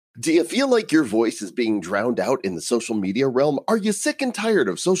Do you feel like your voice is being drowned out in the social media realm? Are you sick and tired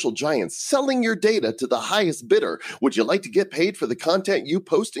of social giants selling your data to the highest bidder? Would you like to get paid for the content you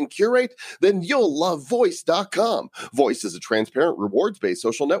post and curate? Then you'll love Voice.com. Voice is a transparent, rewards-based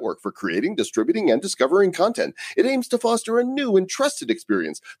social network for creating, distributing, and discovering content. It aims to foster a new and trusted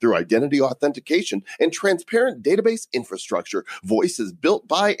experience through identity authentication and transparent database infrastructure. Voice is built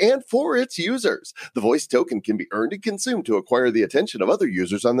by and for its users. The Voice token can be earned and consumed to acquire the attention of other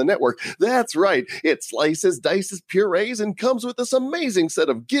users on the network. That's right. It slices, dices, purees, and comes with this amazing set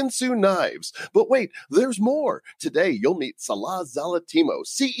of Ginsu knives. But wait, there's more. Today, you'll meet Salah Zalatimo,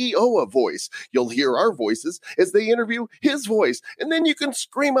 CEO of Voice. You'll hear our voices as they interview his voice, and then you can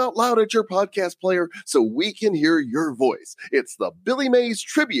scream out loud at your podcast player so we can hear your voice. It's the Billy Mays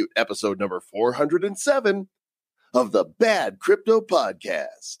Tribute, episode number 407 of the Bad Crypto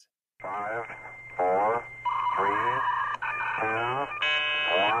Podcast. 5, 4, 3, 2, 1,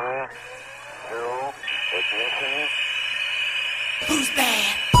 0, ignition. Who's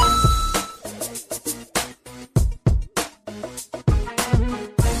bad?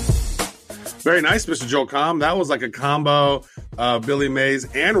 Very nice, Mr. Joel Comm. That was like a combo of Billy Mays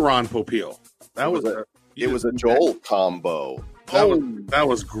and Ron Popeil. It was a Joel combo. That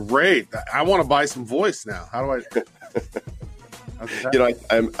was great. I want to buy some voice now. How do I?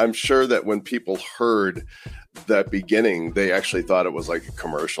 I'm sure that when people heard that beginning, they actually thought it was like a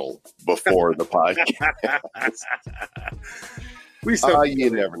commercial before the podcast. You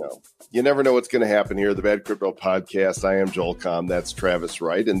never know. You never know what's going to happen here. The Bad Crypto Podcast. I am Joel Comm. That's Travis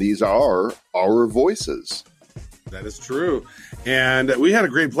Wright. And these are our voices. That is true. And we had a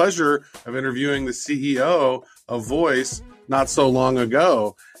great pleasure of interviewing the CEO of Voice not so long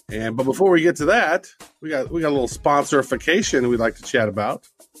ago. But before we get to that, we got a little sponsorification we'd like to chat about.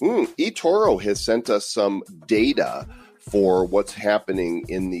 eToro has sent us some data for what's happening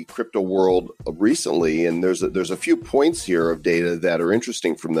in the crypto world recently, and there's a few points here of data that are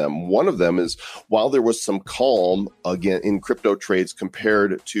interesting from them. One of them is, while there was some calm again in crypto trades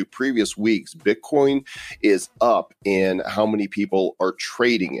compared to previous weeks, Bitcoin is up in how many people are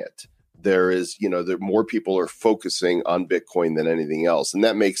trading it. There more people are focusing on Bitcoin than anything else, and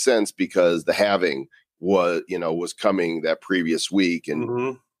that makes sense because the halving was coming that previous week,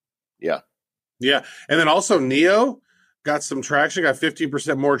 and yeah, and then also Neo got some traction, got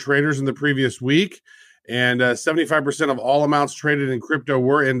 15% more traders in the previous week, and 75% of all amounts traded in crypto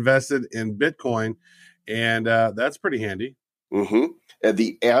were invested in Bitcoin, and that's pretty handy. And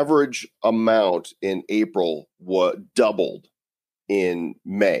the average amount in April doubled in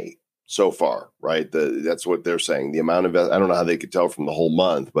May so far, right? That's what they're saying. The amount I don't know how they could tell from the whole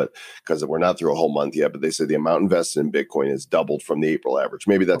month, but because we're not through a whole month yet, but they said the amount invested in Bitcoin has doubled from the April average.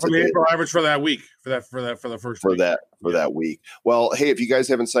 Maybe that's from the April average for that week, for that week. Well, hey, if you guys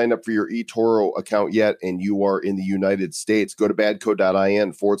haven't signed up for your eToro account yet and you are in the United States, go to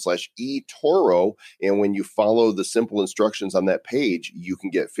badco.in/eToro. And when you follow the simple instructions on that page, you can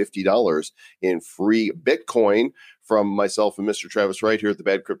get $50 in free Bitcoin from myself and Mr. Travis Wright here at the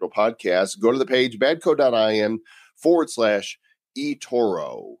Bad Crypto Podcast. Go to the page,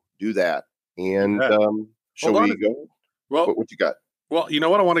 badco.in/eToro. Do that. And shall we go? Well, what you got? Well, you know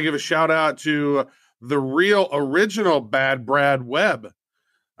what? I want to give a shout out to the real original Bad Brad Webb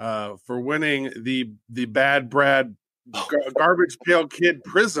for winning the Bad Brad Garbage Pail Kid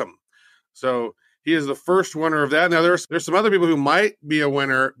Prism. So he is the first winner of that. Now, there's some other people who might be a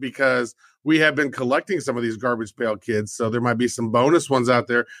winner because we have been collecting some of these Garbage Pail Kids. So there might be some bonus ones out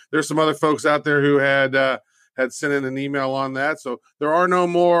there. There's some other folks out there who had sent in an email on that. So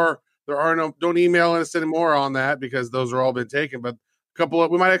don't email us anymore on that because those are all been taken. But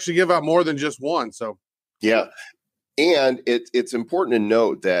we might actually give out more than just one. So yeah. And it's important to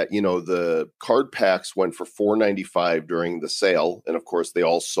note that, the card packs went for $4.95 during the sale. And of course, they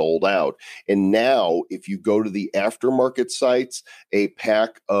all sold out. And now, if you go to the aftermarket sites, a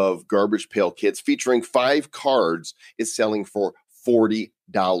pack of Garbage Pail Kids featuring 5 cards is selling for $40.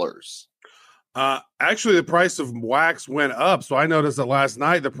 Actually, the price of wax went up. So I noticed that last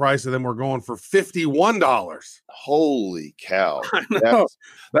night, the price of them were going for $51. Holy cow. I know.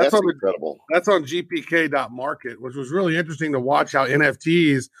 That's incredible. That's on gpk.market, which was really interesting to watch how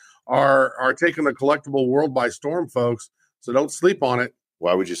NFTs are taking the collectible world by storm, folks. So don't sleep on it.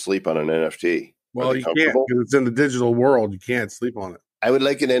 Why would you sleep on an NFT? Well, you can't because it's in the digital world. You can't sleep on it. I would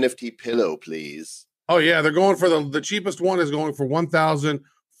like an NFT pillow, please. Oh, yeah. They're going for the cheapest one is going for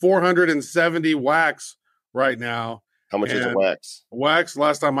 $1,470 wax right now. How much is a wax? Wax,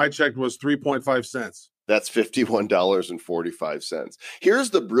 last time I checked, was 3.5 cents. That's $51.45. Here's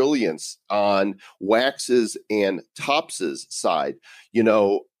the brilliance on Wax's and Tops's side.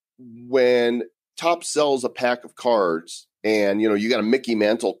 when Top sells a pack of cards and, you got a Mickey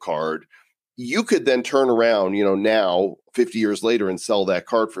Mantle card, you could then turn around, now 50 years later and sell that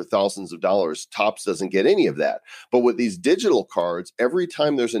card for thousands of dollars. Topps doesn't get any of that. But with these digital cards, every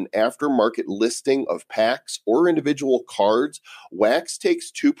time there's an aftermarket listing of packs or individual cards, Wax takes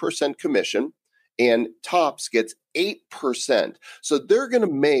 2% commission and Topps gets 8%. So they're going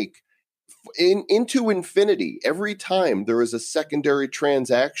to make into infinity every time there is a secondary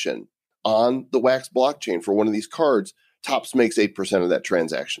transaction on the Wax blockchain for one of these cards. Topps makes 8% of that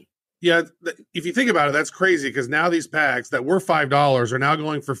transaction. Yeah, if you think about it, that's crazy because now these packs that were $5 are now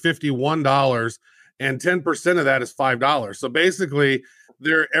going for $51, and 10% of that is $5. So basically,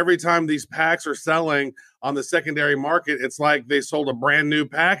 every time these packs are selling on the secondary market, it's like they sold a brand new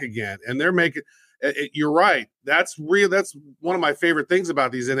pack again, and they're making. You're right. That's real. That's one of my favorite things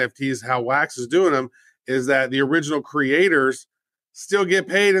about these NFTs. How Wax is doing them is that the original creators still get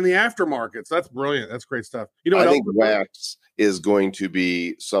paid in the aftermarket. So that's brilliant. That's great stuff. I think Wax is going to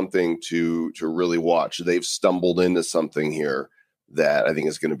be something to really watch. They've stumbled into something here that I think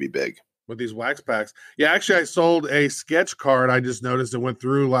is going to be big with these Wax packs. Yeah, actually, I sold a sketch card. I just noticed it went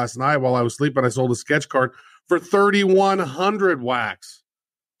through last night while I was sleeping. I sold a sketch card for 3,100 Wax.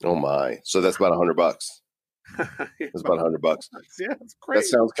 Oh my! So that's about $100. It's about $100. Yeah, it's crazy. That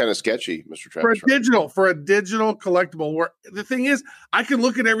sounds kind of sketchy, Mr. Travis. For a digital collectible. Where the thing is, I can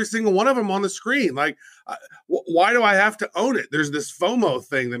look at every single one of them on the screen. Like, why do I have to own it? There's this FOMO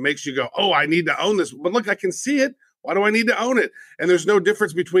thing that makes you go, "Oh, I need to own this." But look, I can see it. Why do I need to own it? And there's no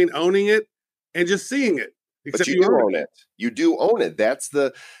difference between owning it and just seeing it. Except you do own it. You do own it. That's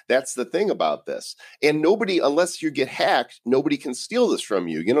the thing about this. And nobody, unless you get hacked, nobody can steal this from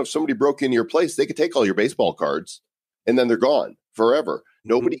you. If somebody broke into your place, they could take all your baseball cards and then they're gone forever. Mm-hmm.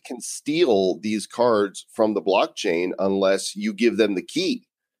 Nobody can steal these cards from the blockchain unless you give them the key.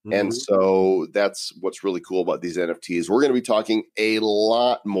 Mm-hmm. And so that's what's really cool about these NFTs. We're going to be talking a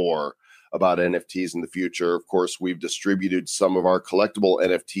lot more about NFTs in the future. Of course, we've distributed some of our collectible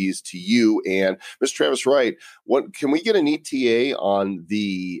NFTs to you. And Mr. Travis Wright, what can we get an ETA on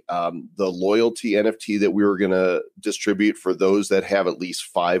the loyalty NFT that we were going to distribute for those that have at least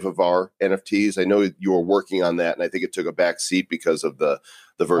 5 of our NFTs? I know you were working on that, and I think it took a back seat because of the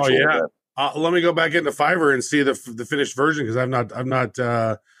virtual event. Let me go back into Fiverr and see the finished version because I've not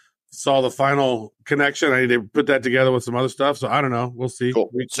saw the final connection. I need to put that together with some other stuff. So I don't know. We'll see. Cool.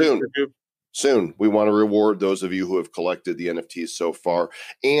 Soon, we want to reward those of you who have collected the NFTs so far.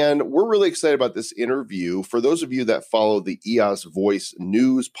 And we're really excited about this interview. For those of you that follow the EOS Voice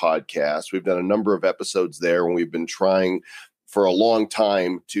News podcast, we've done a number of episodes there, and we've been trying for a long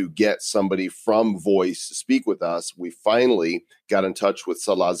time to get somebody from Voice to speak with us. We finally got in touch with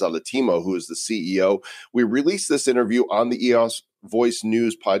Salah Zalatimo, who is the CEO. We released this interview on the EOS Voice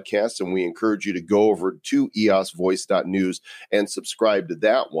News podcast, and we encourage you to go over to eosvoice.news and subscribe to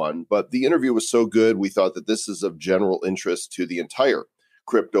that one. But the interview was so good, we thought that this is of general interest to the entire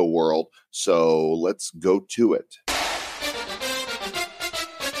crypto world. So let's go to it.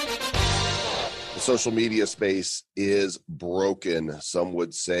 The social media space is broken. Some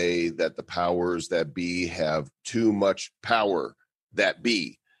would say that the powers that be have too much power that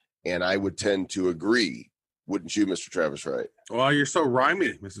be. And I would tend to agree. Wouldn't you, Mr. Travis Wright? Well, you're so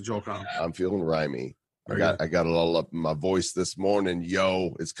rhymey, Mr. Joel Cohn. I'm feeling rhymey. I got it all up in my voice this morning.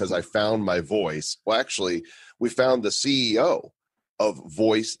 It's because I found my voice. Well, actually, we found the CEO of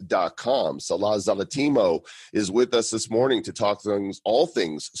voice.com. Salah Zalatimo is with us this morning to talk all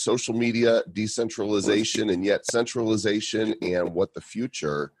things social media, decentralization, and yet centralization, and what the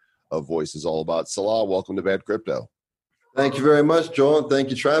future of Voice is all about. Salah, welcome to Bad Crypto. Thank you very much, Joel. Thank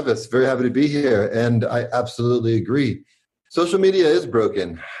you, Travis. Very happy to be here. And I absolutely agree. Social media is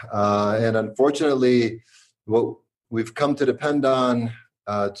broken. And unfortunately, what we've come to depend on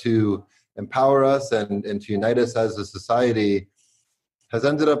to empower us and to unite us as a society has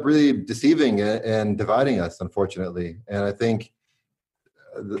ended up really deceiving and dividing us, unfortunately. And I think,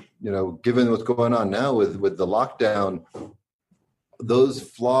 given what's going on now with the lockdown, those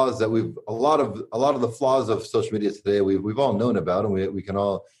flaws that a lot of the flaws of social media today, we've all known about, and we can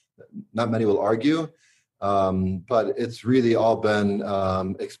all, not many will argue, but it's really all been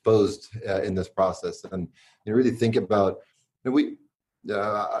exposed in this process. And you really think about, the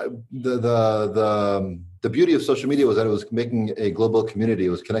beauty of social media was that it was making a global community. It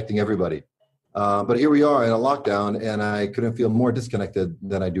was connecting everybody. But here we are in a lockdown, and I couldn't feel more disconnected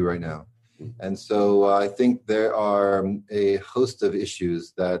than I do right now. And so I think there are a host of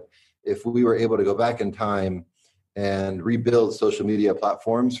issues that if we were able to go back in time and rebuild social media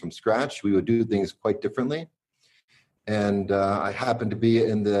platforms from scratch, we would do things quite differently. And I happen to be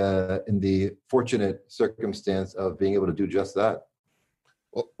in the fortunate circumstance of being able to do just that.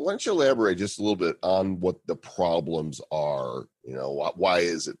 Well, why don't you elaborate just a little bit on what the problems are? Why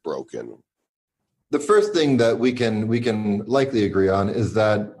is it broken? The first thing that we can likely agree on is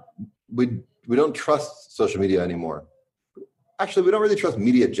that we don't trust social media anymore. Actually, we don't really trust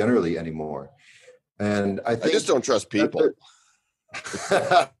media generally anymore. And I just don't trust people.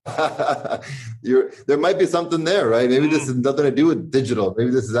 There might be something there, right? Maybe this has nothing to do with digital. Maybe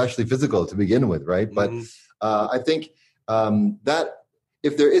this is actually physical to begin with, right? But I think that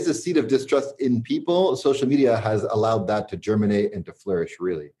if there is a seed of distrust in people, social media has allowed that to germinate and to flourish,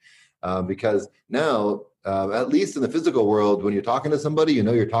 really. Because now, at least in the physical world, when you're talking to somebody,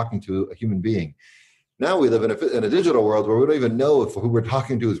 you're talking to a human being. Now we live in a digital world where we don't even know if who we're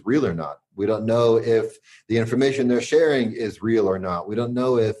talking to is real or not. We don't know if the information they're sharing is real or not. We don't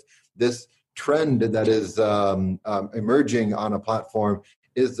know if this trend that is emerging on a platform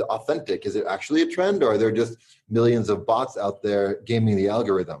is authentic. Is it actually a trend, or are there just millions of bots out there gaming the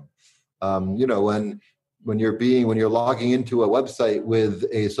algorithm? When you're logging into a website with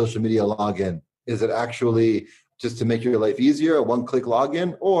a social media login, is it actually just to make your life easier, a one-click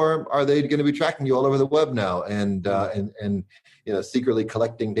login, or are they going to be tracking you all over the web now and secretly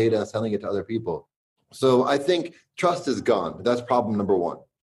collecting data and selling it to other people? So I think trust is gone. That's problem number one.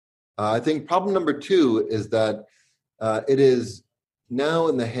 I think problem number two is that it is now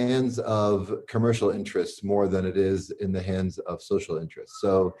in the hands of commercial interests more than it is in the hands of social interests.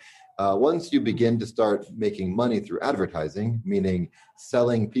 So once you begin to start making money through advertising, meaning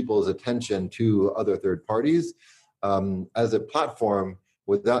selling people's attention to other third parties, as a platform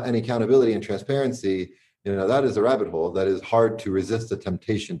without any accountability and transparency, that is a rabbit hole that is hard to resist the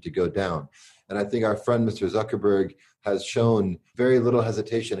temptation to go down. And I think our friend, Mr. Zuckerberg, has shown very little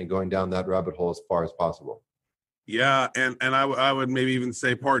hesitation in going down that rabbit hole as far as possible. Yeah, and I would maybe even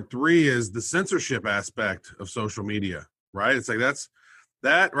say part three is the censorship aspect of social media, right? It's like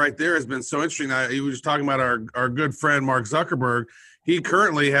that right there has been so interesting. You were just talking about our good friend, Mark Zuckerberg. He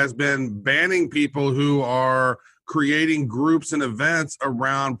currently has been banning people who are creating groups and events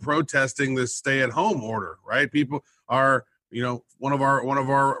around protesting this stay-at-home order, right? People are, one of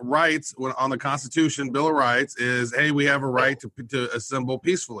our rights on the Constitution, Bill of Rights, is, hey, we have a right to assemble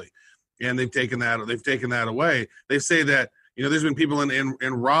peacefully, and they've taken that away. They say that there's been people in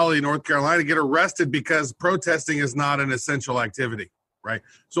Raleigh, North Carolina, get arrested because protesting is not an essential activity, right?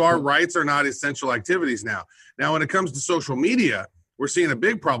 So our rights are not essential activities now. Now, when it comes to social media, we're seeing a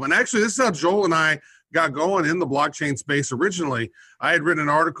big problem. And actually, this is how Joel and I got going in the blockchain space originally. I had written an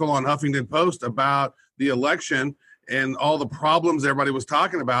article on Huffington Post about the election and all the problems everybody was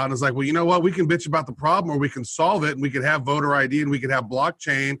talking about. And it's like, well, you know what? We can bitch about the problem, or we can solve it, and we could have voter ID, and we could have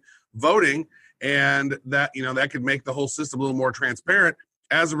blockchain voting, and that could make the whole system a little more transparent.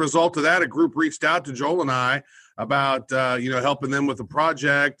 As a result of that, a group reached out to Joel and I about helping them with the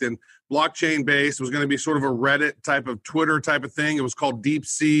project, and blockchain based was going to be sort of a Reddit type of Twitter type of thing. It was called Deep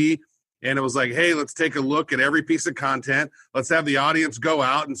Sea. And it was like, hey, let's take a look at every piece of content. Let's have the audience go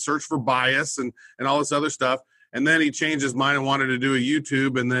out and search for bias and all this other stuff. And then he changed his mind and wanted to do a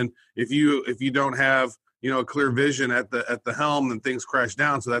YouTube. And then if you don't have a clear vision at the helm, then things crash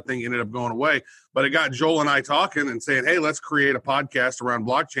down. So that thing ended up going away. But it got Joel and I talking and saying, hey, let's create a podcast around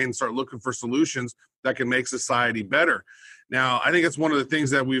blockchain and start looking for solutions that can make society better. Now, I think it's one of the things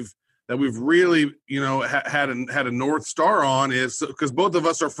that we've really, had a North Star on, is because both of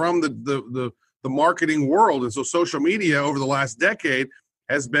us are from the marketing world. And so social media over the last decade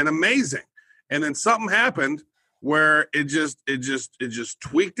has been amazing. And then something happened where it just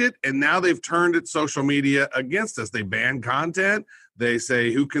tweaked it. And now they've turned it, social media, against us. They ban content. They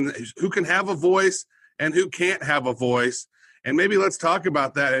say who can have a voice and who can't have a voice. And maybe let's talk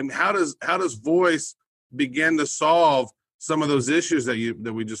about that. And how does voice begin to solve some of those issues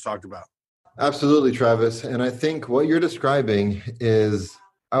that we just talked about? Absolutely, Travis. And I think what you're describing is,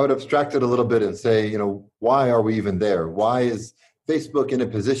 I would abstract it a little bit and say, why are we even there? Why is Facebook in a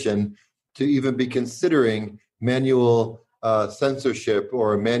position to even be considering manual censorship,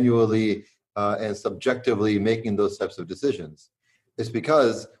 or manually and subjectively making those types of decisions? It's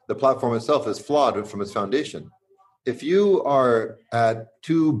because the platform itself is flawed from its foundation. If you are at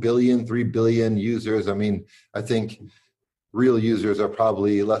 2 billion, 3 billion users, I think real users are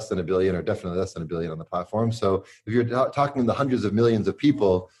probably less than 1 billion, or definitely less than 1 billion on the platform. So if you're talking the hundreds of millions of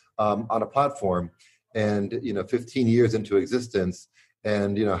people on a platform, and 15 years into existence,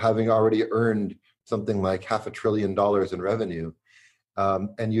 and having already earned something like $500 billion in revenue,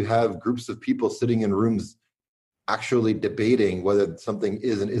 and you have groups of people sitting in rooms actually debating whether something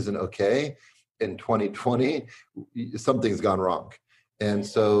is and isn't okay, in 2020, something's gone wrong. And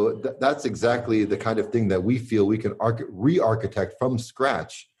so that's exactly the kind of thing that we feel we can re-architect from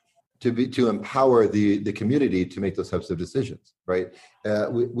scratch to empower the community to make those types of decisions, right?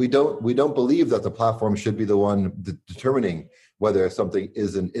 We don't believe that the platform should be the one determining whether something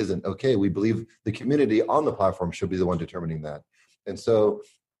isn't okay. We believe the community on the platform should be the one determining that. And so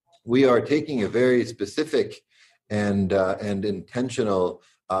we are taking a very specific and intentional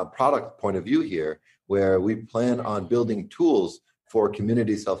product point of view here, where we plan on building tools for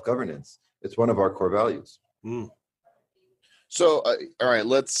community self-governance. It's one of our core values. So, all right,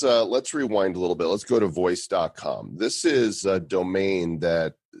 let's rewind a little bit. Let's go to voice.com. This is a domain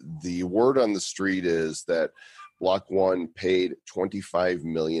that the word on the street is that Block One paid $25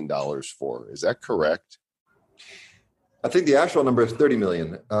 million for. Is that correct? I think the actual number is 30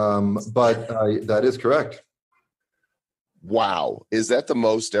 million, but that is correct. Wow. Is that the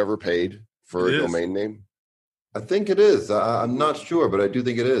most ever paid for a domain name? I think it is. I'm not sure, but I do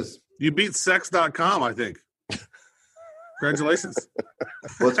think it is. You beat sex.com, I think. Congratulations.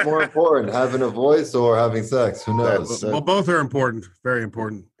 What's more important, having a voice or having sex? Who knows? Well, both are important. Very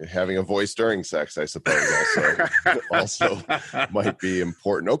important. Having a voice during sex, I suppose, also might be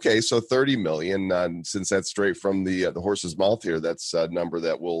important. Okay, so 30 million. Since that's straight from the horse's mouth here, that's a number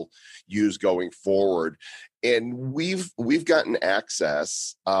that we'll use going forward. And we've gotten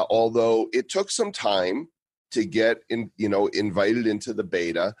access, although it took some time to get invited into the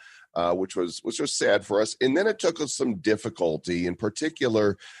beta. Which was sad for us. And then it took us some difficulty, in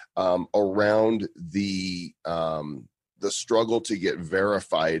particular, around the struggle to get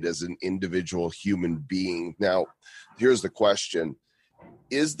verified as an individual human being. Now, here's the question.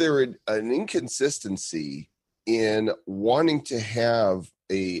 Is there an inconsistency in wanting to have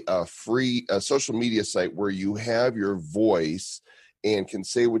a free social media site where you have your voice and can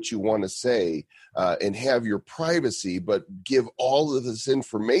say what you want to say and have your privacy, but give all of this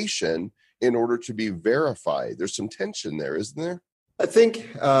information in order to be verified? There's some tension there, isn't there? I think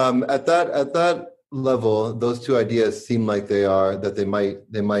at that level, those two ideas seem like they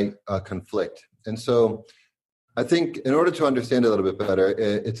might conflict. And so I think in order to understand it a little bit better,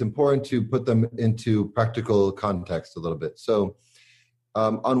 it's important to put them into practical context a little bit. So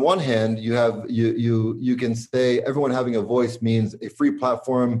on one hand, you can say everyone having a voice means a free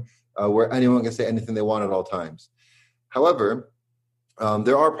platform where anyone can say anything they want at all times. However,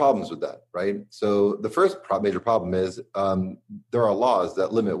 there are problems with that, right? So the first major problem is there are laws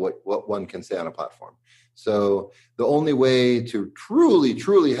that limit what one can say on a platform. So the only way to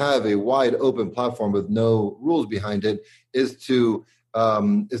truly have a wide open platform with no rules behind it is to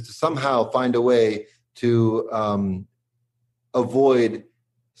somehow find a way to avoid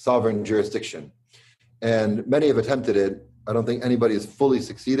sovereign jurisdiction. And many have attempted it. I don't think anybody has fully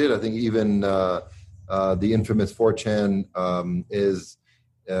succeeded. I think even the infamous 4chan is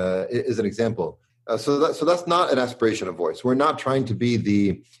an example. So that's not an aspiration of voice. We're not trying to be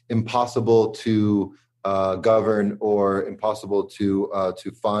the impossible to govern or impossible to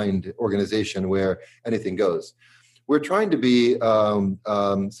find organization where anything goes. We're trying to be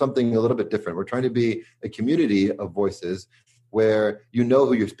something a little bit different. We're trying to be a community of voices where you know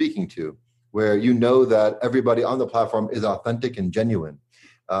who you're speaking to, where you know that everybody on the platform is authentic and genuine.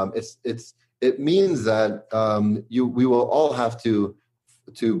 It means that we will all have to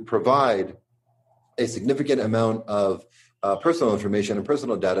provide a significant amount of personal information and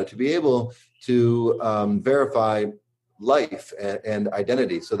personal data to be able to verify life and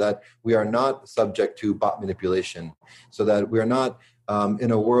identity, so that we are not subject to bot manipulation, so that we are not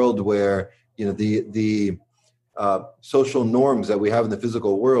in a world where the social norms that we have in the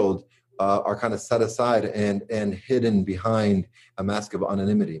physical world are kind of set aside and hidden behind a mask of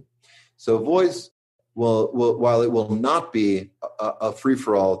anonymity. So voice will while it will not be a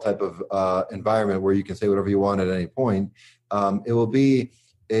free-for-all type of environment where you can say whatever you want at any point, it will be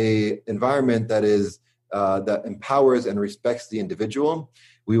a environment that is that empowers and respects the individual.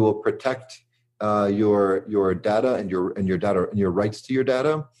 We will protect your data and your rights to your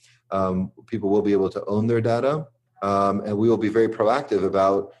data. People will be able to own their data, and we will be very proactive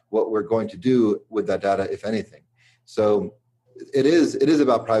about what we're going to do with that data, if anything. So it is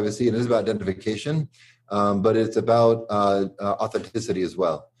about privacy, it is about identification, but it's about authenticity as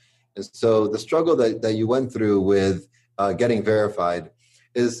well. And so the struggle that you went through with getting verified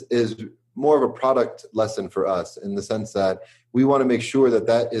is more of a product lesson for us, in the sense that we want to make sure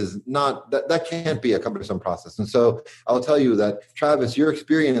that is not that can't be a cumbersome process. And so I'll tell you that, Travis, your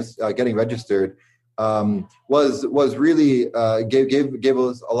experience getting registered was really gave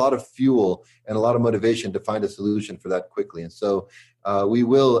us a lot of fuel and a lot of motivation to find a solution for that quickly. And so we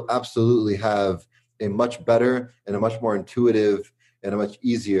will absolutely have a much better and a much more intuitive and a much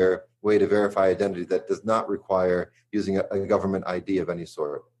easier way to verify identity that does not require using a government ID of any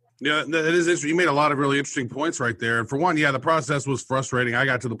sort. Yeah, that is interesting. You made a lot of really interesting points right there. And for one, yeah, the process was frustrating. I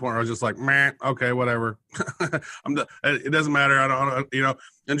got to the point where I was just like, man, okay, whatever. It doesn't matter. I don't.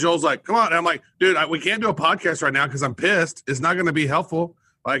 And Joel's like, come on. And I'm like, dude, we can't do a podcast right now because I'm pissed. It's not going to be helpful.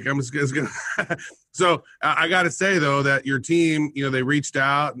 Like, I'm just going to. So I got to say, though, that your team, they reached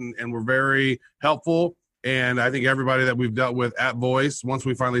out and were very helpful. And I think everybody that we've dealt with at Voice, once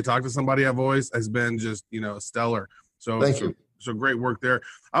we finally talked to somebody at Voice, has been just, stellar. So thank you. So great work there.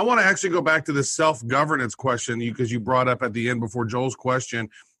 I want to actually go back to the self-governance question because you brought up at the end before Joel's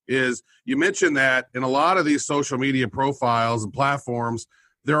question is you mentioned that in a lot of these social media profiles and platforms,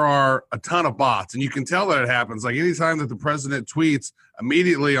 there are a ton of bots, and you can tell that it happens. Like anytime that the president tweets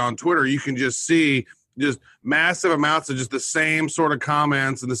immediately on Twitter, you can just see just massive amounts of just the same sort of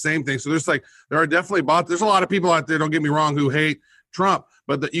comments and the same thing. So there are definitely bots. There's a lot of people out there, don't get me wrong, who hate Trump,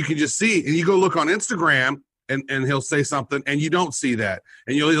 but that you can just see, and you go look on Instagram and he'll say something and you don't see that.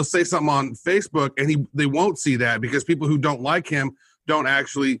 And he'll say something on Facebook and they won't see that because people who don't like him don't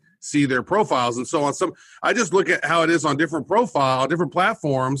actually see their profiles. And so I just look at how it is on different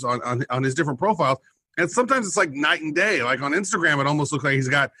platforms on his different profiles. And sometimes it's like night and day. Like on Instagram, it almost looks like he's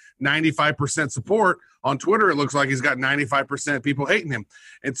got 95% support. On Twitter, it looks like he's got 95% people hating him.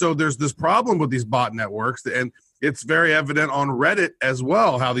 And so there's this problem with these bot networks. And it's very evident on Reddit as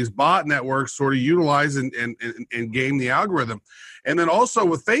well, how these bot networks sort of utilize and game the algorithm. And then also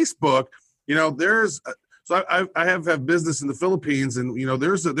with Facebook, so I have business in the Philippines, and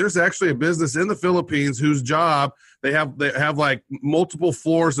there's actually a business in the Philippines whose job they have like multiple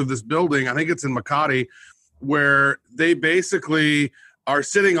floors of this building. I think it's in Makati, where they basically are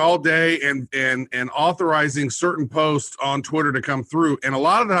sitting all day and authorizing certain posts on Twitter to come through. And a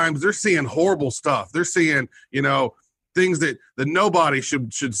lot of times they're seeing horrible stuff. They're seeing, things that nobody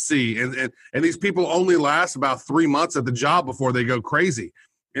should see. And these people only last about 3 months at the job before they go crazy.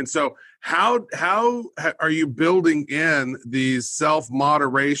 And so how are you building in these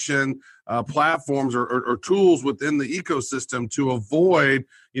self-moderation platforms or tools within the ecosystem to avoid,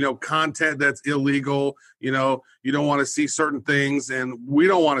 content that's illegal? You don't want to see certain things and we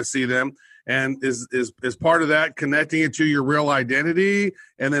don't want to see them. And is part of that connecting it to your real identity?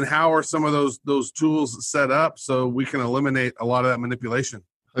 And then how are some of those tools set up so we can eliminate a lot of that manipulation?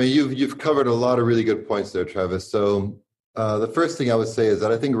 I mean, you've covered a lot of really good points there, Travis. So the first thing I would say is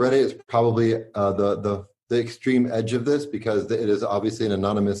that I think Reddit is probably the extreme edge of this because it is obviously an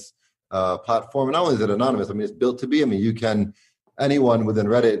anonymous platform. And not only is it anonymous, I mean, it's built to be. I mean, anyone within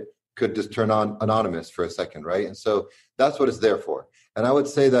Reddit could just turn on anonymous for a second, right? And so that's what it's there for. And I would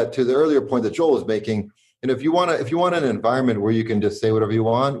say that to the earlier point that Joel was making, if you want an environment where you can just say whatever you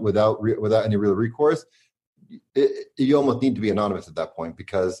want without any real recourse, you almost need to be anonymous at that point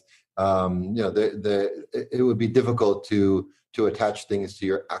because it would be difficult to attach things to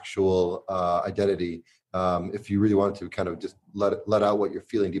your actual identity if you really wanted to kind of just let out what you're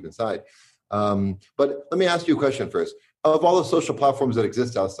feeling deep inside. But let me ask you a question first. Of all the social platforms that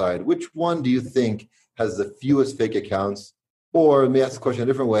exist outside, which one do you think has the fewest fake accounts? Or let me ask the question a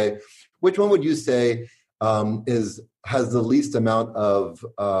different way. Which one would you say has the least amount of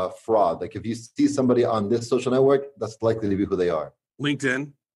fraud? Like if you see somebody on this social network, that's likely to be who they are.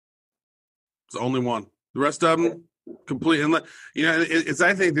 LinkedIn. It's the only one. The rest of them, complete. And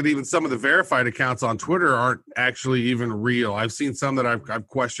I think that even some of the verified accounts on Twitter aren't actually even real. I've seen some that I've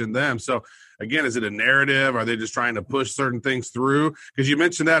questioned them. So again, is it a narrative? Are they just trying to push certain things through? Because you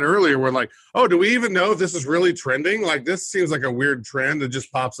mentioned that earlier. We're like, oh, do we even know if this is really trending? Like this seems like a weird trend that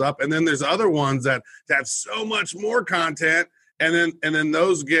just pops up. And then there's other ones that have so much more content. And then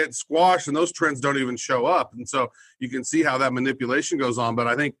those get squashed and those trends don't even show up. And so you can see how that manipulation goes on. But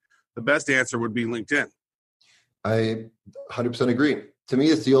I think the best answer would be LinkedIn. I 100% agree. To me,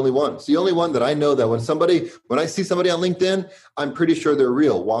 it's the only one. It's the only one that I know that when I see somebody on LinkedIn, I'm pretty sure they're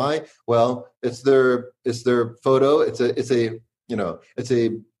real. Why? Well, it's their photo.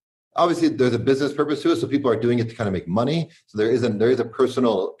 Obviously there's a business purpose to it. So people are doing it to kind of make money. So there is a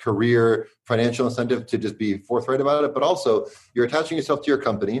personal career, financial incentive to just be forthright about it. But also you're attaching yourself to your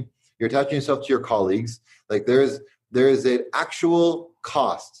company. You're attaching yourself to your colleagues. Like there is an actual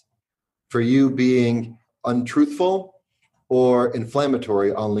cost for you being untruthful or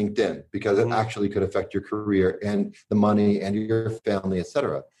inflammatory on LinkedIn because it actually could affect your career and the money and your family, et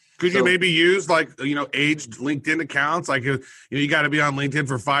cetera. Could you maybe use aged LinkedIn accounts? Like, you got to be on LinkedIn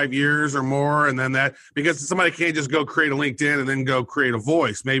for 5 years or more. And then because somebody can't just go create a LinkedIn and then go create a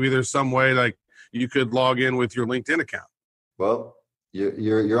voice. Maybe there's some way like you could log in with your LinkedIn account. Well,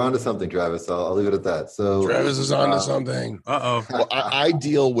 you're onto something, Travis. I'll leave it at that. So Travis is onto something. Uh-oh. Well, I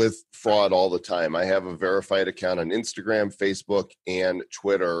deal with fraud all the time. I have a verified account on Instagram, Facebook, and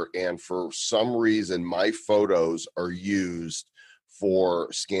Twitter. And for some reason, my photos are used for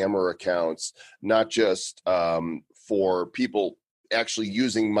scammer accounts, not just for people actually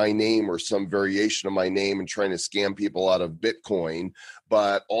using my name or some variation of my name and trying to scam people out of Bitcoin,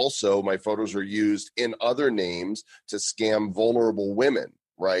 but also my photos are used in other names to scam vulnerable women,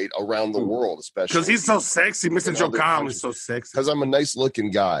 right, around the world, especially because he's so sexy. Mr. Joe Calm is so sexy. Because I'm a nice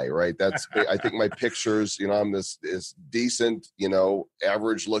looking guy, right? That's I think my pictures, I'm this decent,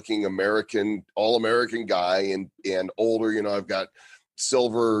 average looking all American guy, and older, I've got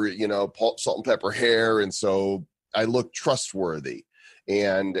silver, salt and pepper hair, and so I look trustworthy,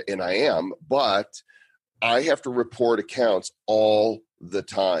 and I am, but I have to report accounts all the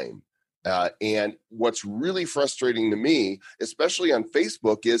time. And what's really frustrating to me, especially on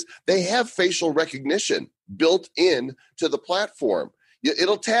Facebook, is they have facial recognition built in to the platform.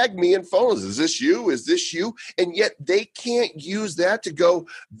 It'll tag me in photos. Is this you? Is this you? And yet they can't use that to go,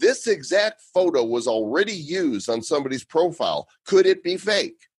 this exact photo was already used on somebody's profile. Could it be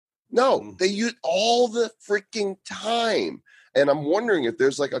fake? No, they use all the freaking time. And I'm wondering if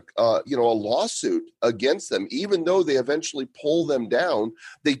there's like a lawsuit against them, even though they eventually pull them down,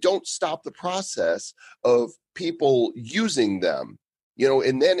 they don't stop the process of people using them.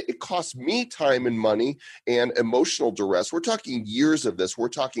 And then it costs me time and money and emotional duress. We're talking years of this. We're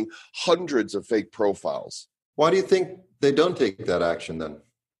talking hundreds of fake profiles. Why do you think they don't take that action then?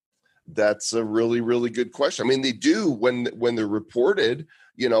 That's a really, really good question. I mean, they do when they're reported.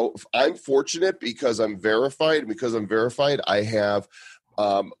 I'm fortunate because I'm verified. Because I'm verified, I have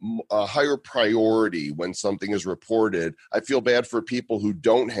a higher priority when something is reported. I feel bad for people who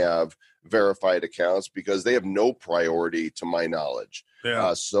don't have verified accounts because they have no priority to my knowledge.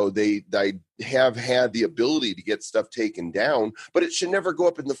 Yeah. So they have had the ability to get stuff taken down, but it should never go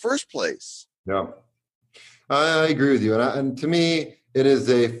up in the first place. Yeah, I agree with you. And to me, it is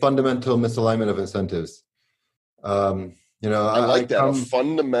a fundamental misalignment of incentives. I like that, a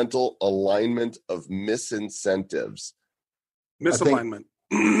fundamental alignment of misincentives. Misalignment.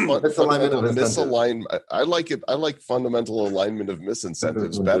 Misalignment. I like it. I like fundamental alignment of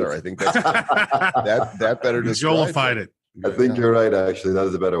misincentives better. I think that's that better describes it. I think you're right. Actually, that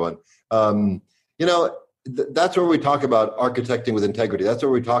is a better one. That's where we talk about architecting with integrity. That's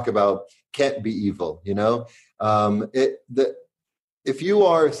where we talk about can't be evil. If you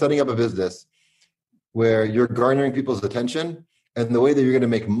are setting up a business where you're garnering people's attention, and the way that you're going to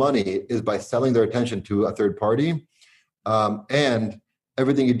make money is by selling their attention to a third party, and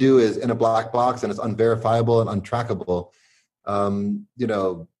everything you do is in a black box and it's unverifiable and untrackable,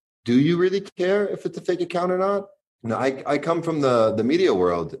 do you really care if it's a fake account or not? I come from the media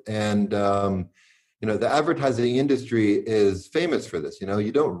world, and the advertising industry is famous for this.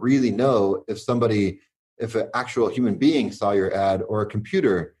 You don't really know if an actual human being saw your ad or a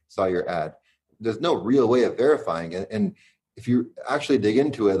computer saw your ad. There's no real way of verifying it. And if you actually dig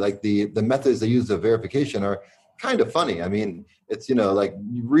into it, like the methods they use of verification are kind of funny. I mean, it's,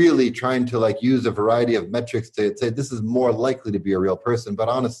 really trying to use a variety of metrics to say this is more likely to be a real person. But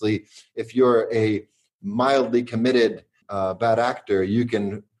honestly, if you're a mildly committed bad actor, you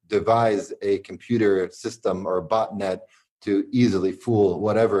can devise a computer system or a botnet to easily fool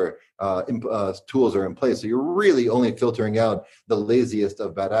whatever tools are in place. So you're really only filtering out the laziest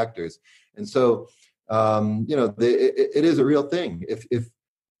of bad actors. And so, it is a real thing.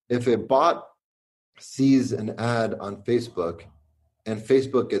 If a bot sees an ad on Facebook and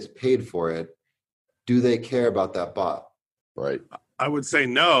Facebook gets paid for it, do they care about that bot? Right. I would say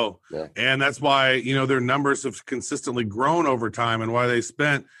no. Yeah. And that's why, their numbers have consistently grown over time, and why they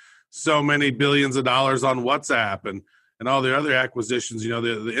spent so many billions of dollars on WhatsApp and all the other acquisitions. The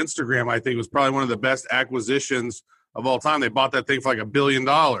Instagram, I think, was probably one of the best acquisitions of all time. They bought that thing for like $1 billion.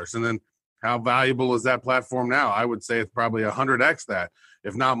 And then how valuable is that platform now? I would say it's probably 100x that,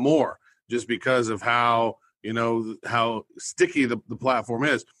 if not more, just because of how sticky the platform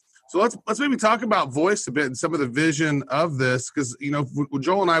is. So let's maybe talk about voice a bit and some of the vision of this, because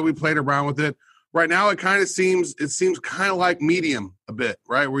Joel and I, we played around with it. Right now, it seems kind of like Medium a bit,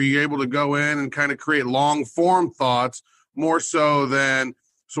 right? Where you're able to go in and kind of create long form thoughts more so than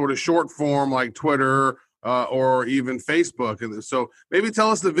sort of short form like Twitter or even Facebook. And so maybe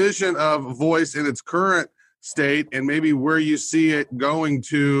tell us the vision of voice in its current state and maybe where you see it going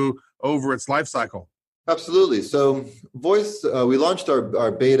to over its life cycle? Absolutely. So voice, we launched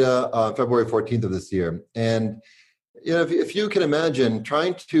our beta on February 14th of this year. And if you can imagine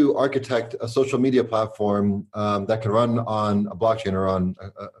trying to architect a social media platform that can run on a blockchain or on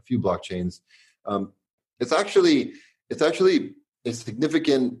a few blockchains, it's actually a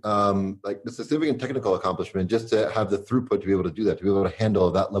significant it's a significant technical accomplishment just to have the throughput to be able to do that, to be able to handle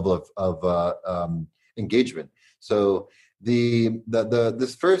that level of engagement. So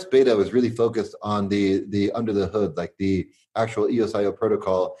this first beta was really focused on the under the hood, like the actual EOS.IO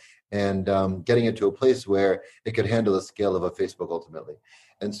protocol, and getting it to a place where it could handle the scale of a Facebook ultimately.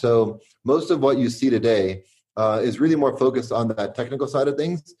 And so most of what you see today is really more focused on that technical side of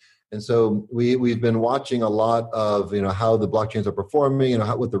things. And so we've been watching a lot of how the blockchains are performing,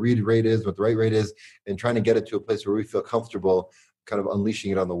 what the read rate is, what the write rate is, and trying to get it to a place where we feel comfortable kind of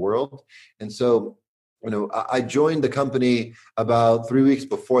unleashing it on the world. And so I joined the company about 3 weeks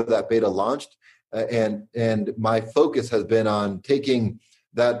before that beta launched, and my focus has been on taking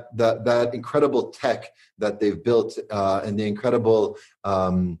that incredible tech that they've built and the incredible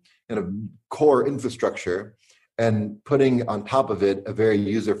core infrastructure, and putting on top of it a very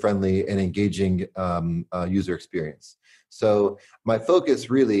user-friendly and engaging user experience. So my focus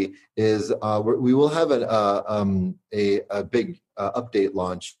really is we will have a big update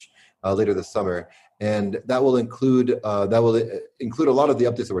launch later this summer, and that will include a lot of the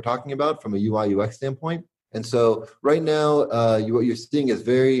updates that we're talking about from a UI UX standpoint. And so right now, what you're seeing is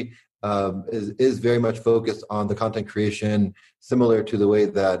very much focused on the content creation, similar to the way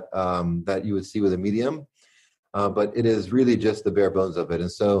that you would see with a Medium. But it is really just the bare bones of it.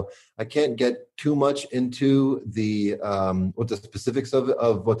 And so I can't get too much into what the specifics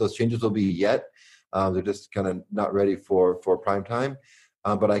of what those changes will be yet. They're just kind of not ready for prime time.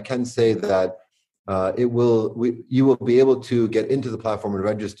 But I can say that you will be able to get into the platform and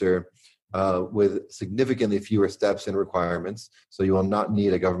register with significantly fewer steps and requirements. So you will not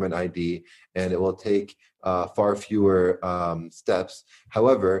need a government ID, and it will take far fewer steps.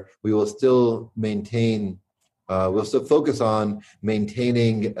 However, we will still maintain we'll still focus on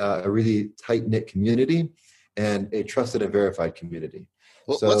maintaining a really tight-knit community and a trusted and verified community.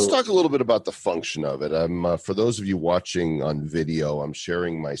 Well, let's talk a little bit about the function of it. For those of you watching on video, I'm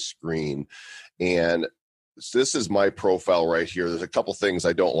sharing my screen, and so this is my profile right here. There's a couple things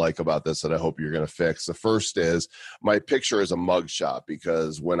I don't like about this that I hope you're going to fix. The first is my picture is a mugshot,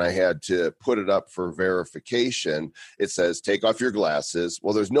 because when I had to put it up for verification, it says, take off your glasses.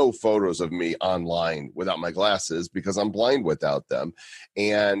 Well, there's no photos of me online without my glasses because I'm blind without them.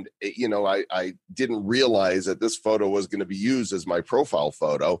 And, I didn't realize that this photo was going to be used as my profile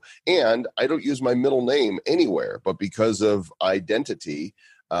photo. And I don't use my middle name anywhere, but because of identity,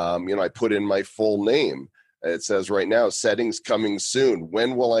 I put in my full name. It says right now, settings coming soon.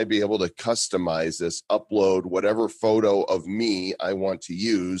 When will I be able to customize this, upload whatever photo of me I want to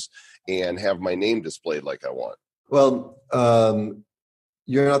use, and have my name displayed like I want? Well,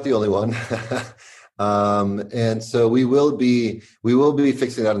 you're not the only one. And so we will be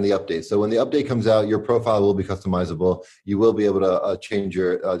fixing that in the update. So when the update comes out, your profile will be customizable. You will be able to change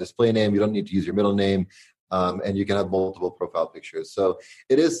your display name. You don't need to use your middle name. And you can have multiple profile pictures. So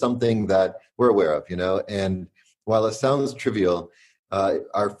it is something that we're aware of, and while it sounds trivial,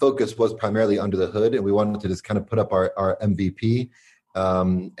 our focus was primarily under the hood, and we wanted to just kind of put up our MVP.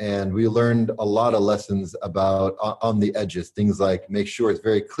 And we learned a lot of lessons about on the edges, things like make sure it's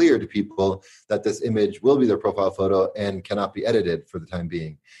very clear to people that this image will be their profile photo and cannot be edited for the time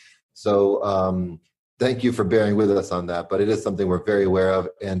being. So, thank you for bearing with us on that, but it is something we're very aware of.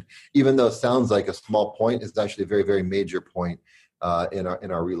 And even though it sounds like a small point, it's actually a very, very major point in our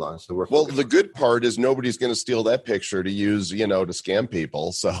relaunch. So the good part is nobody's going to steal that picture to use, to scam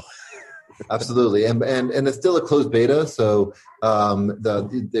people. So absolutely, and it's still a closed beta, so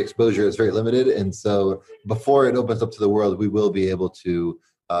the exposure is very limited. And so before it opens up to the world, we will be able to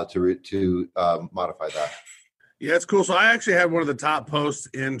modify that. Yeah, it's cool. So I actually had one of the top posts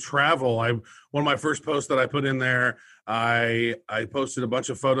in travel. One of my first posts that I put in there, I posted a bunch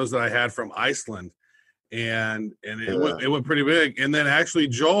of photos that I had from Iceland, and it went pretty big. And then actually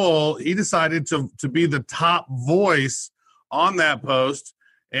Joel, he decided to be the top voice on that post,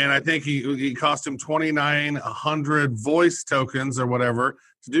 and I think he cost him 2,900 voice tokens or whatever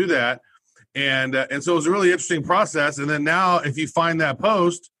to do that. And so it was a really interesting process. And then now if you find that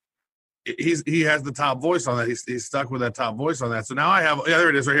post, he has the top voice on that. He's stuck with that top voice on that. So now I have, there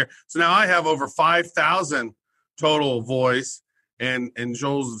it is right here. So now I have over 5,000 total voice, and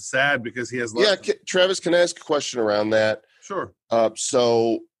Joel's sad because he has less. Yeah, Travis, can I ask a question around that? Sure.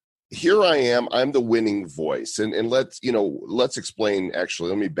 So here I am. I'm the winning voice, and let's explain. Actually,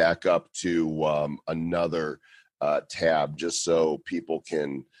 let me back up to another tab just so people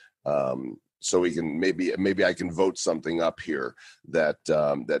can. So we can maybe I can vote something up here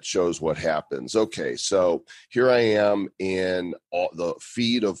that shows what happens. Okay, so here I am in the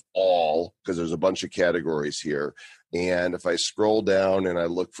feed of all, because there's a bunch of categories here. And if I scroll down and I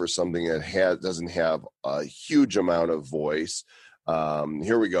look for something that doesn't have a huge amount of voice,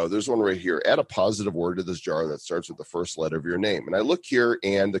 here we go. There's one right here. Add a positive word to this jar that starts with the first letter of your name. And I look here,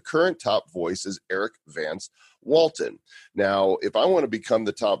 and the current top voice is Eric Vance Walton. Now, if I want to become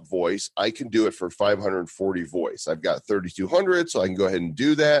the top voice, I can do it for 540 voice. I've got 3,200, so I can go ahead and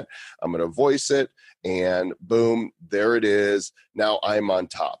do that. I'm going to voice it, and boom, there it is. Now I'm on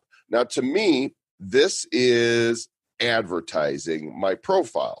top. Now, to me, this is advertising my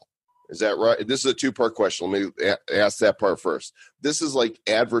profile. Is that right? This is a two-part question. Let me ask that part first. This is like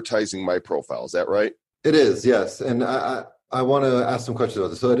advertising my profile. Is that right? It is, yes. And I want to ask some questions about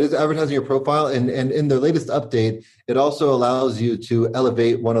this. So it is advertising your profile. And in the latest update, it also allows you to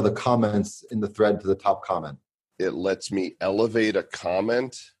elevate one of the comments in the thread to the top comment. It lets me elevate a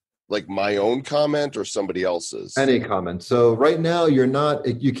comment, like my own comment or somebody else's? Any comment. So right now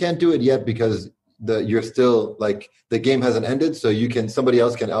you can't do it yet because you're still like the game hasn't ended, so somebody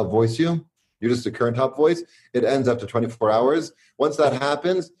else can outvoice you. You're just the current top voice. It ends after 24 hours. Once that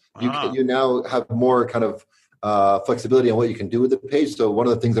happens, you now have more kind of flexibility on what you can do with the page. So one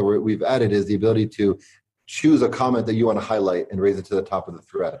of the things that we've added is the ability to choose a comment that you want to highlight and raise it to the top of the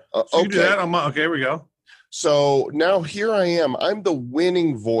thread. So you do that. Okay, here we go. So now here I am. I'm the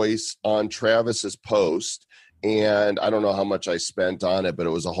winning voice on Travis's post, and I don't know how much I spent on it, but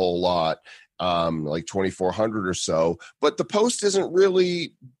it was a whole lot. Like 2,400 or so, but the post isn't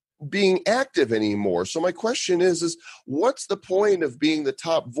really being active anymore. So my question is what's the point of being the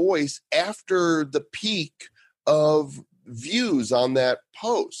top voice after the peak of views on that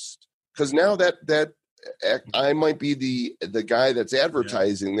post? Because now that I might be the guy that's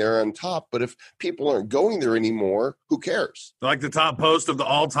advertising there on top, but if people aren't going there anymore, who cares? Like the top post of the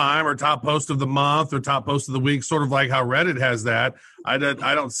all-time or top post of the month or top post of the week, sort of like how Reddit has that. I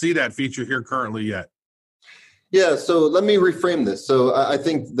don't see that feature here currently yet. Yeah, so let me reframe this. So I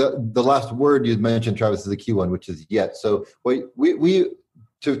think the last word you mentioned, Travis, is the key one, which is yet. So we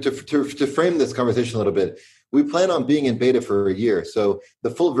to frame this conversation a little bit, we plan on being in beta for a year. So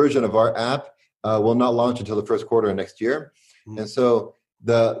the full version of our app will not launch until the first quarter of next year. Mm-hmm. And so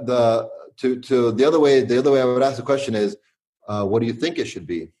the other way I would ask the question is, what do you think it should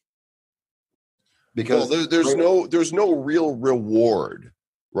be? Because there's no real reward,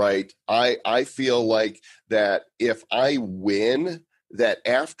 right? I feel like that if I win, that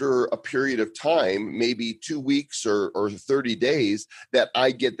after a period of time, maybe 2 weeks or 30 days, that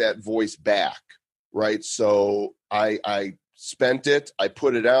I get that voice back, right? So I spent it, I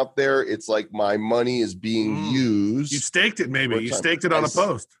put it out there. It's like my money is being used. You staked it, maybe. You staked it on a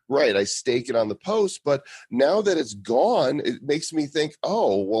post. Right. I stake it on the post. But now that it's gone, it makes me think,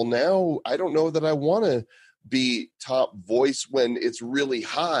 oh, well, now I don't know that I want to be top voice when it's really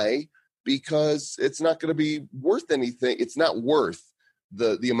high, because it's not going to be worth anything. It's not worth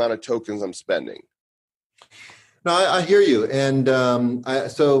the amount of tokens I'm spending. No, I hear you. And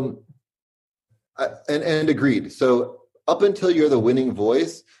and agreed. So up until you're the winning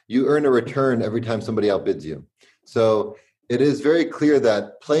voice, you earn a return every time somebody outbids you. So it is very clear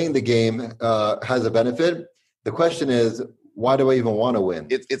that playing the game has a benefit. The question is, why do I even want to win?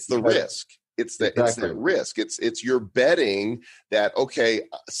 It's the risk. It's the risk. It's you're betting that, okay,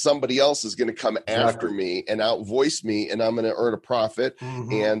 somebody else is going to come after me and outvoice me, and I'm going to earn a profit,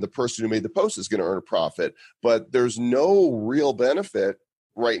 and the person who made the post is going to earn a profit. But there's no real benefit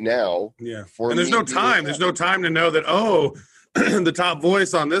right now. Yeah. And there's no time. There's no time to know that, oh, the top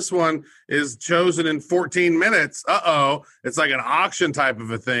voice on this one is chosen in 14 minutes. It's like an auction type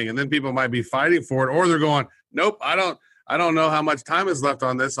of a thing. And then people might be fighting for it, or they're going, nope, I don't know how much time is left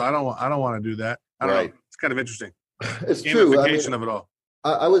on this. So I don't want to do that. I don't know. It's kind of interesting. It's true. Gamification of it all.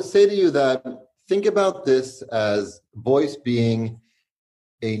 I would say to you that think about this as voice being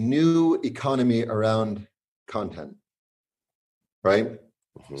a new economy around content, right?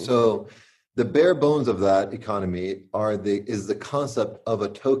 So the bare bones of that economy is the concept of a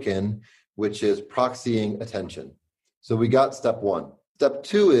token, which is proxying attention. So we got step one. Step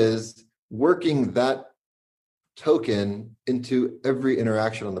two is working that token into every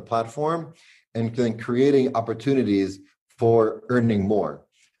interaction on the platform and then creating opportunities for earning more.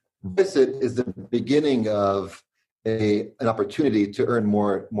 Visit is the beginning of an opportunity to earn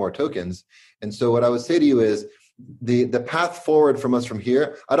more tokens. And so what I would say to you is, the path forward from us from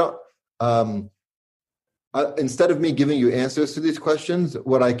here, I don't. Instead of me giving you answers to these questions,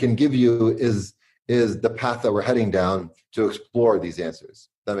 what I can give you is the path that we're heading down to explore these answers.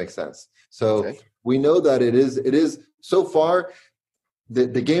 That makes sense. So we know that it is so far. The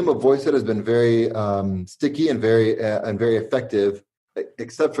game of VoiceIt has been very sticky and very effective,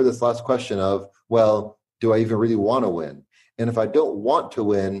 except for this last question of, well, do I even really want to win? And if I don't want to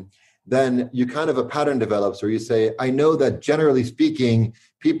win, then you kind of a pattern develops where you say, I know that generally speaking,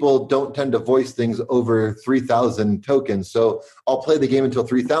 people don't tend to voice things over 3,000 tokens. So I'll play the game until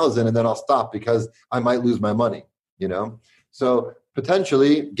 3,000 and then I'll stop because I might lose my money, So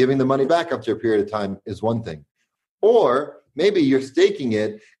potentially giving the money back after a period of time is one thing. Or maybe you're staking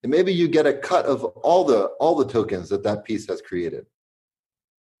it and maybe you get a cut of all the tokens that piece has created.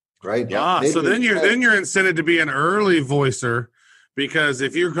 Right? So then you're incented to be an early voicer. Because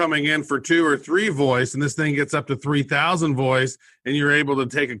if you're coming in for 2 or 3 voice and this thing gets up to 3,000 voice and you're able to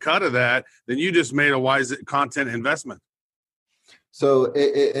take a cut of that, then you just made a wise content investment. So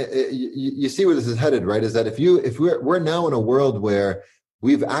you see where this is headed, right? Is that if we're now in a world where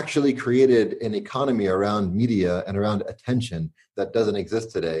we've actually created an economy around media and around attention that doesn't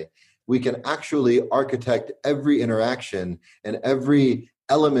exist today, we can actually architect every interaction and every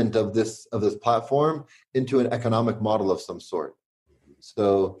element of this platform into an economic model of some sort.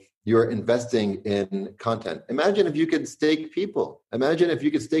 So you're investing in content. Imagine if you could stake people. Imagine if you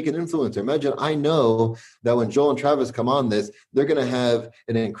could stake an influencer. Imagine I know that when Joel and Travis come on this, they're going to have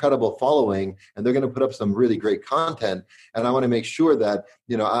an incredible following and they're going to put up some really great content. And I want to make sure that,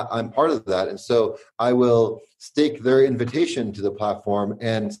 I'm part of that. And so I will stake their invitation to the platform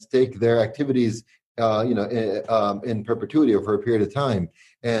and stake their activities, in perpetuity or for a period of time.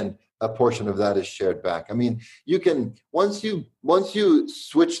 And a portion of that is shared back. I mean, you can once you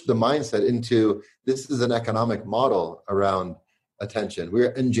switch the mindset into this is an economic model around attention.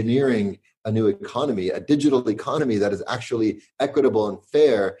 We're engineering a new economy, a digital economy that is actually equitable and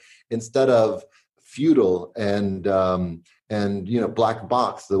fair instead of feudal and black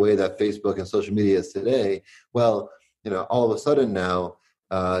box the way that Facebook and social media is today. Well, all of a sudden now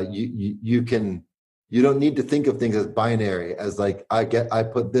you don't need to think of things as binary, as like, I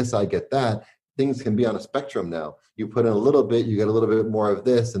put this, I get that. Things can be on a spectrum now. You put in a little bit, you get a little bit more of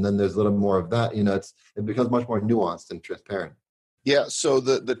this, and then there's a little more of that. It becomes much more nuanced and transparent. Yeah, so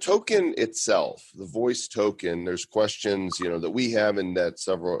the token itself, the voice token, there's questions, that we have and that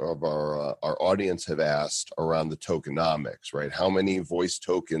several of our audience have asked around the tokenomics, right? How many voice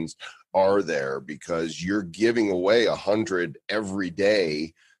tokens are there? Because you're giving away 100 every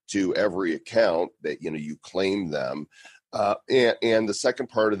day to every account that you claim them, and the second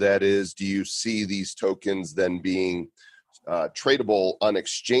part of that is, do you see these tokens then being tradable on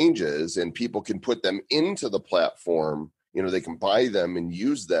exchanges and people can put them into the platform? They can buy them and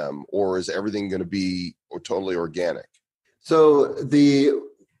use them, or is everything going to be totally organic? So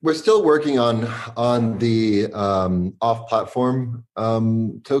we're still working on the off-platform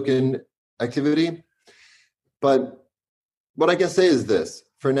token activity, but what I can say is this.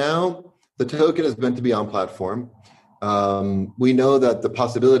 For now, the token is meant to be on platform. We know that the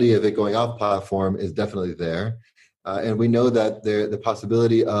possibility of it going off platform is definitely there. And we know that the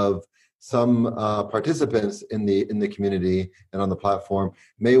possibility of some participants in the community and on the platform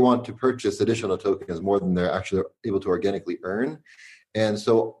may want to purchase additional tokens more than they're actually able to organically earn. And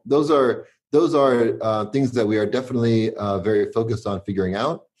so those are things that we are definitely very focused on figuring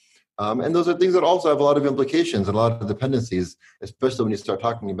out. And those are things that also have a lot of implications and a lot of dependencies, especially when you start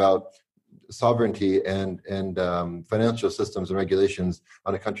talking about sovereignty and financial systems and regulations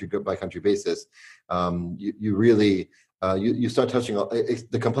on a country by country basis. You really you start touching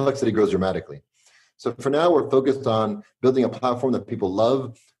the complexity grows dramatically. So for now, we're focused on building a platform that people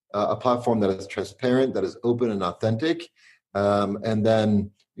love, a platform that is transparent, that is open and authentic, and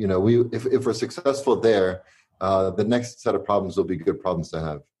then if we're successful there, the next set of problems will be good problems to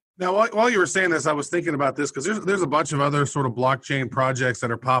have. Now, while you were saying this, I was thinking about this because there's a bunch of other sort of blockchain projects that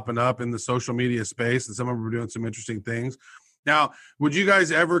are popping up in the social media space, and some of them are doing some interesting things. Now, would you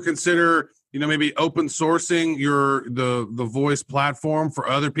guys ever consider, maybe open sourcing the voice platform for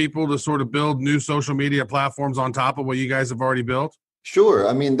other people to sort of build new social media platforms on top of what you guys have already built? Sure.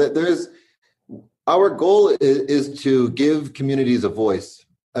 I mean, our goal is to give communities a voice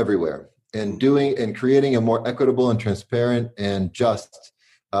everywhere and creating a more equitable and transparent and just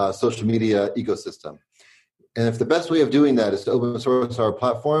social media ecosystem. And if the best way of doing that is to open source our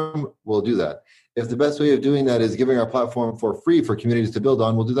platform, we'll do that. If the best way of doing that is giving our platform for free for communities to build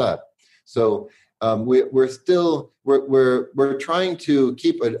on, we'll do that. So we're trying to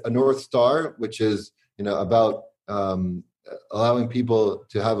keep a North Star, which is about allowing people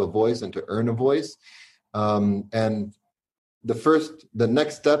to have a voice and to earn a voice. And the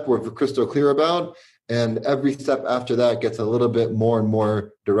next step we're crystal clear about, and every step after that gets a little bit more and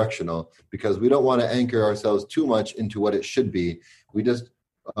more directional, because we don't want to anchor ourselves too much into what it should be. We just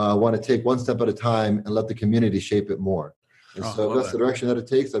want to take one step at a time and let the community shape it more. And so if that's the direction that it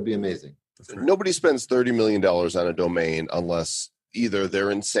takes, that'd be amazing. Nobody spends $30 million on a domain unless either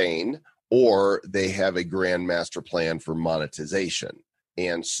they're insane or they have a grand master plan for monetization.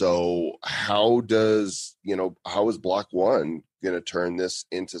 And so how is Block One going to turn this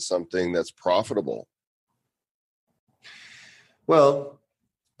into something that's profitable? Well,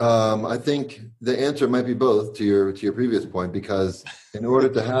 I think the answer might be both to your previous point, because in order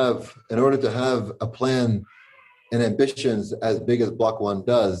to have a plan and ambitions as big as Block One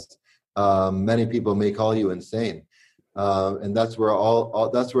does, many people may call you insane, and that's where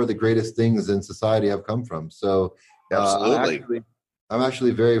that's where the greatest things in society have come from. So, absolutely, I'm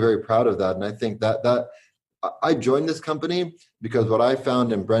actually very, very proud of that, and I think that I joined this company because what I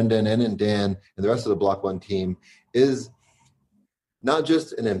found in Brendan and in Dan and the rest of the Block One team is not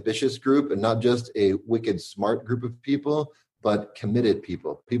just an ambitious group and not just a wicked smart group of people, but committed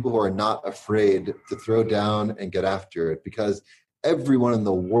people who are not afraid to throw down and get after it, because everyone in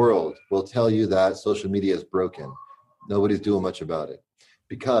the world will tell you that social media is broken. Nobody's doing much about it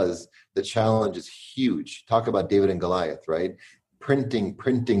because the challenge is huge. Talk about David and Goliath, right?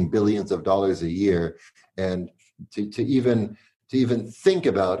 Printing billions of dollars a year, and to even think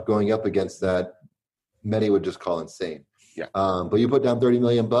about going up against that, many would just call insane. Yeah. But you put down $30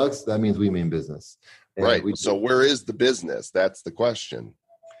 million, that means we mean business. And right. So where is the business? That's the question.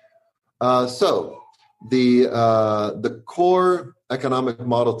 So the core economic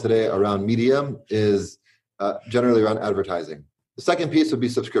model today around media is generally around advertising. The second piece would be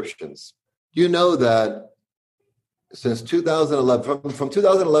subscriptions. You know that since 2011, from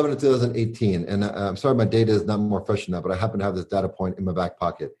 2011 to 2018, and I'm sorry my data is not more fresh than that, but I happen to have this data point in my back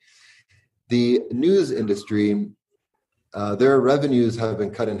pocket. The news industry, their revenues have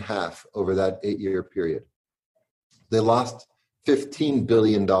been cut in half over that 8-year period. They lost $15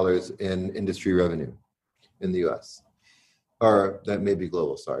 billion in industry revenue in the US. Or that may be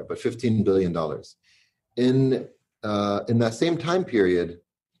global, sorry, but $15 billion. In that same time period,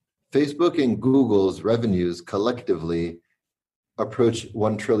 Facebook and Google's revenues collectively approach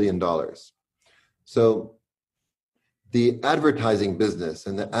 $1 trillion. So the advertising business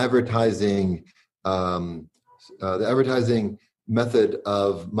and the advertising method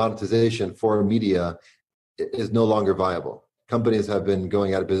of monetization for media is no longer viable. Companies have been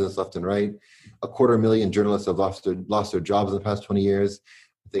going out of business left and right. 250,000 journalists have lost their jobs in the past 20 years.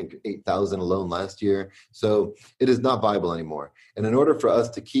 I think 8,000 alone last year. So it is not viable anymore. And in order for us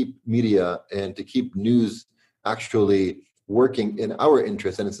to keep media and to keep news actually working in our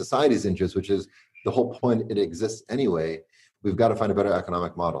interest and in society's interest, which is the whole point it exists anyway, we've got to find a better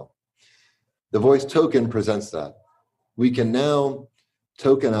economic model. The voice token presents that. We can now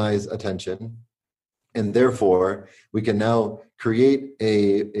tokenize attention, and therefore we can now create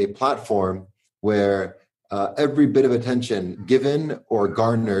a platform where every bit of attention given or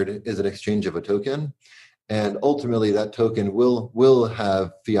garnered is an exchange of a token, and ultimately that token will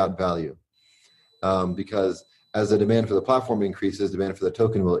have fiat value, because as the demand for the platform increases, demand for the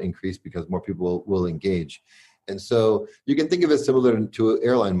token will increase because more people will engage. And so you can think of it similar to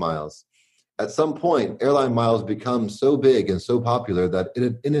airline miles. At some point, airline miles become so big and so popular that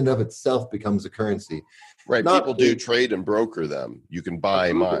it in and of itself becomes a currency. Right. People do trade and broker them. You can buy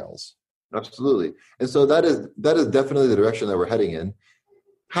Absolutely. miles. Absolutely. And so that is definitely the direction that we're heading in.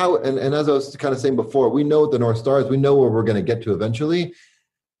 And as I was kind of saying before, we know what the North Star is. We know where we're going to get to eventually.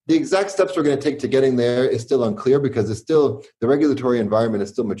 The exact steps we're going to take to getting there is still unclear, because the regulatory environment is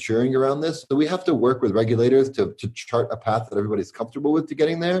still maturing around this. So we have to work with regulators to chart a path that everybody's comfortable with to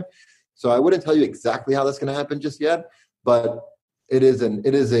getting there. So I wouldn't tell you exactly how that's going to happen just yet, but it is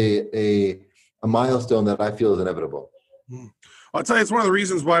a milestone that I feel is inevitable. I'll tell you, it's one of the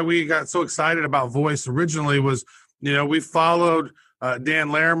reasons why we got so excited about Voice originally was, we followed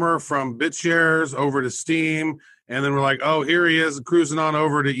Dan Larimer from BitShares over to Steam, and then we're like, oh, here he is cruising on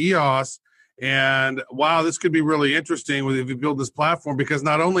over to EOS. And wow, this could be really interesting if you build this platform, because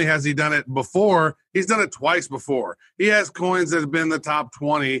not only has he done it before, he's done it twice before. He has coins that have been in the top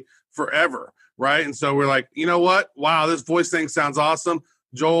 20 forever, right? And so we're like, you know what? Wow, this voice thing sounds awesome.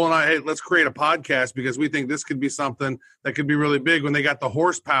 Joel and I, hey, let's create a podcast, because we think this could be something that could be really big when they got the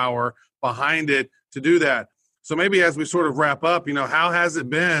horsepower behind it to do that. So maybe as we sort of wrap up, how has it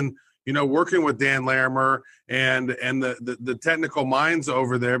been, working with Dan Larimer and the technical minds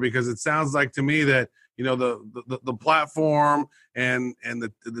over there? Because it sounds like to me that, the platform and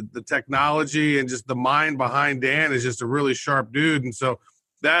the technology and just the mind behind Dan is just a really sharp dude. And so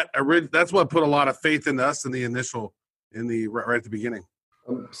that's what put a lot of faith in us in the right at the beginning.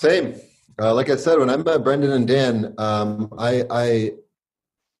 Same. Like I said, when I met Brendan and Dan, I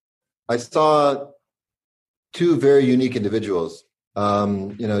saw two very unique individuals.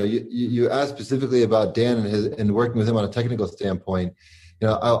 You asked specifically about Dan and working with him on a technical standpoint.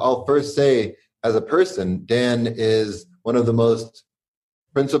 I'll first say, as a person, Dan is one of the most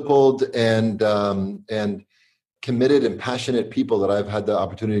principled and committed and passionate people that I've had the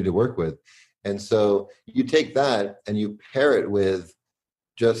opportunity to work with. And so you take that and you pair it with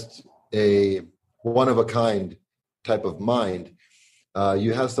just a one-of-a-kind type of mind,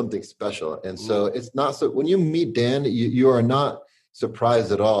 you have something special. And so it's not so when you meet Dan, you are not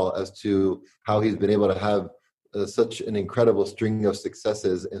surprised at all as to how he's been able to have such an incredible string of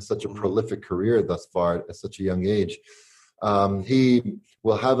successes and such a prolific career thus far at such a young age. He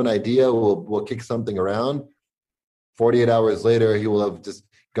will have an idea, will kick something around. 48 hours later, he will have just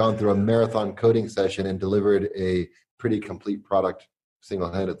gone through a marathon coding session and delivered a pretty complete product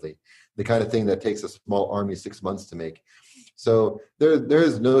single-handedly. The kind of thing that takes a small army 6 months to make. So there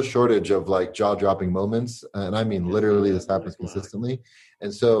is no shortage of like jaw-dropping moments, and I mean literally this happens consistently.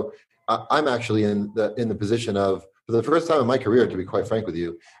 And so I'm actually in the position of, for the first time in my career, to be quite frank with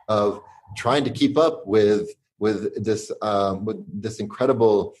you, of trying to keep up with this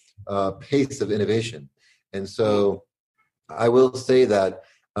incredible pace of innovation. And so I will say that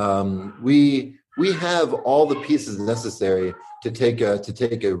we have all the pieces necessary to take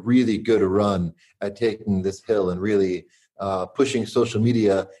a really good run at taking this hill and really pushing social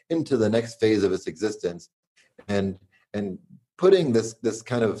media into the next phase of its existence, and putting this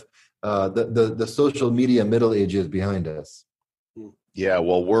kind of the social media Middle Ages behind us. Yeah,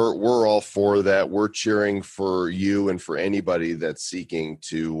 well, we're all for that. We're cheering for you and for anybody that's seeking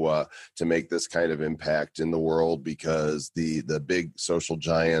to make this kind of impact in the world, because the big social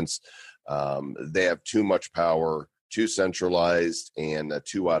giants, they have too much power, too centralized, and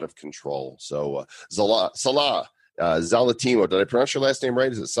too out of control. So Salah Zalatimo, did I pronounce your last name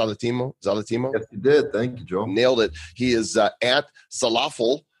right? Is it Zalatimo? Yes, you did. Thank you, Joel. Nailed it. He is at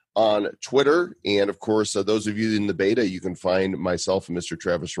Salafel on Twitter. And of course, those of you in the beta, you can find myself and Mr.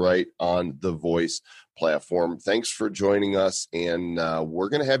 Travis Wright on the Voice platform. Thanks for joining us. And we're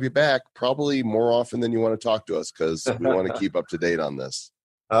going to have you back probably more often than you want to talk to us, because we want to keep up to date on this.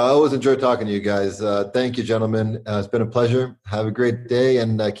 I always enjoy talking to you guys. Thank you, gentlemen. It's been a pleasure. Have a great day,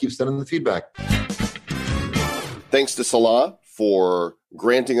 and keep sending the feedback. Thanks to Salah for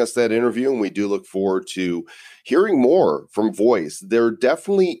granting us that interview, and we do look forward to hearing more from Voice. They're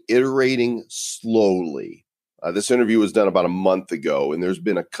definitely iterating slowly. This interview was done about a month ago, and there's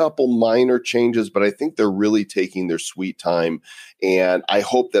been a couple minor changes, but I think they're really taking their sweet time, and I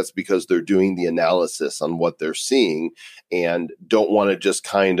hope that's because they're doing the analysis on what they're seeing and don't want to just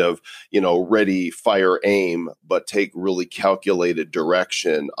kind of, ready, fire, aim, but take really calculated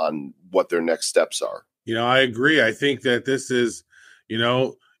direction on what their next steps are. I agree. I think that this is,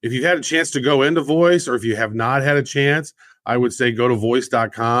 if you've had a chance to go into Voice, or if you have not had a chance, I would say go to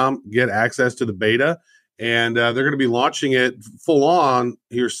voice.com, get access to the beta, and they're going to be launching it full on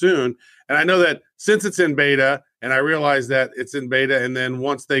here soon. And I know that since it's in beta, and I realize that it's in beta, and then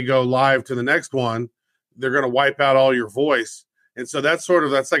once they go live to the next one, they're going to wipe out all your voice. And so that's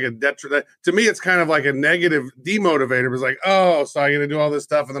like a detriment. To me, it's kind of like a negative demotivator. It's like, oh, so I got to do all this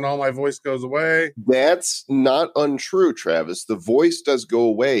stuff and then all my voice goes away. That's not untrue, Travis. The voice does go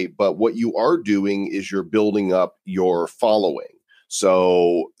away, but what you are doing is you're building up your following.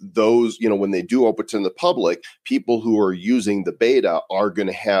 So those, when they do open to the public, people who are using the beta are going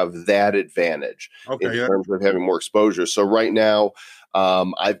to have that advantage in terms of having more exposure. So right now,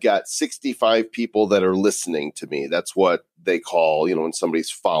 I've got 65 people that are listening to me. That's what they call, when somebody's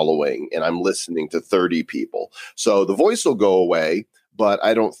following, and I'm listening to 30 people. So the voice will go away, but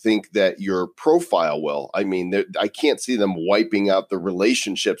I don't think that your profile will. I mean, I can't see them wiping out the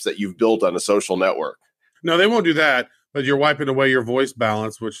relationships that you've built on a social network. No, they won't do that, but you're wiping away your voice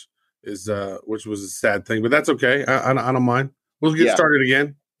balance, which was a sad thing, but that's okay. I don't mind. We'll get started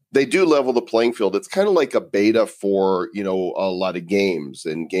again. They do level the playing field. It's kind of like a beta for, a lot of games.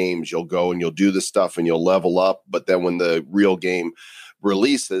 In games, you'll go and you'll do the stuff and you'll level up. But then when the real game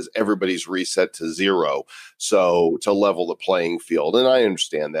releases, everybody's reset to 0. So to level the playing field. And I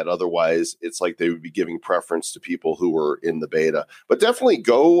understand that. Otherwise, it's like they would be giving preference to people who were in the beta. But definitely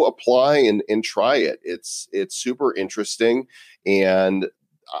go apply and try it. It's super interesting. And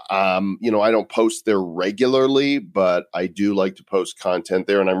I don't post there regularly, but I do like to post content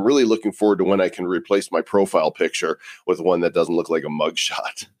there. And I'm really looking forward to when I can replace my profile picture with one that doesn't look like a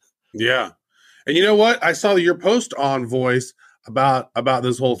mugshot. Yeah. And you know what? I saw your post on Voice about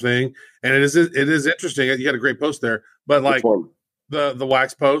this whole thing, and it is interesting. You had a great post there, but Which like one? the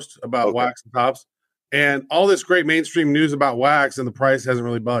wax post about Okay. wax and tops, and all this great mainstream news about wax, and the price hasn't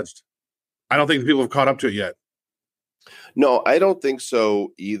really budged. I don't think the people have caught up to it yet. No, I don't think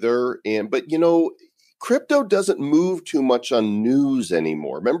so either. But crypto doesn't move too much on news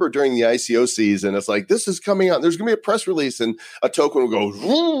anymore. Remember during the ICO season, it's like, this is coming out. There's going to be a press release and a token will go,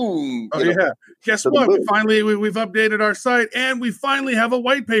 vroom, Yeah. Guess what? We've updated our site and we finally have a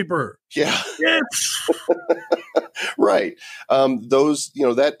white paper. Yeah. Yes. Right.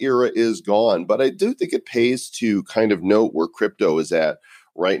 That era is gone. But I do think it pays to kind of note where crypto is at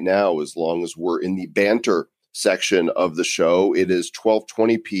right now, as long as we're in the banter section of the show. It is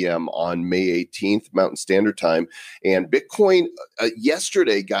 12:20 p.m. on May 18th, Mountain Standard Time. And Bitcoin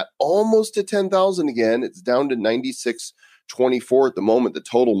yesterday got almost to 10,000 again. It's down to 96.24 at the moment. The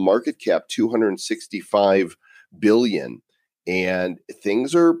total market cap, 265 billion. And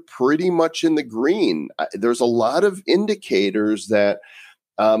things are pretty much in the green. There's a lot of indicators that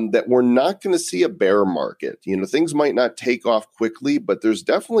we're not going to see a bear market. Things might not take off quickly, but there's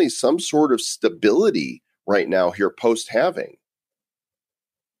definitely some sort of stability right now here post-halving.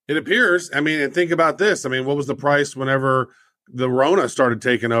 It appears. I mean, and think about this. I mean, what was the price whenever the Rona started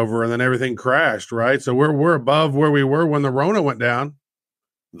taking over and then everything crashed, right? So we're above where we were when the Rona went down.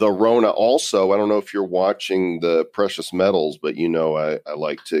 The Rona also, I don't know if you're watching the precious metals, but I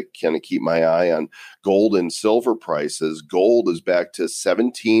like to kind of keep my eye on gold and silver prices. Gold is back to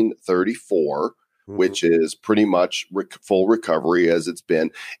 1734. Which is pretty much full recovery as it's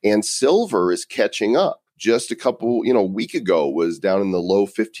been. And silver is catching up. Just a week ago was down in the low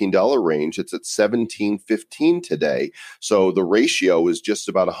 $15 range. It's at $17.15 today. So the ratio is just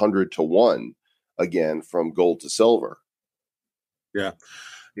about 100 to 1 again from gold to silver. Yeah.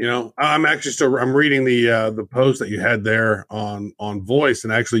 I'm actually I'm reading the post that you had there on Voice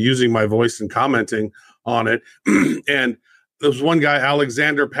and actually using my voice and commenting on it. And there's one guy,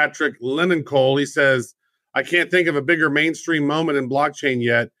 Alexander Patrick Lenencole. He says, I can't think of a bigger mainstream moment in blockchain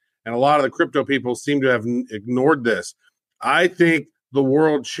yet. And a lot of the crypto people seem to have ignored this. I think the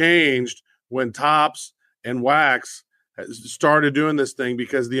world changed when Tops and Wax started doing this thing,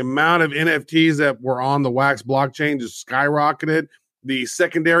 because the amount of NFTs that were on the Wax blockchain just skyrocketed. The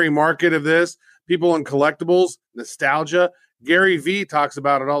secondary market of this, people in collectibles, nostalgia. Gary Vee talks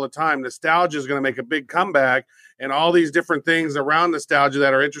about it all the time. Nostalgia is going to make a big comeback, and all these different things around nostalgia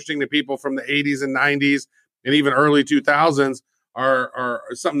that are interesting to people from the 80s and 90s and even early 2000s are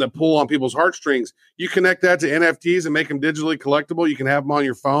something that pull on people's heartstrings. You connect that to NFTs and make them digitally collectible. You can have them on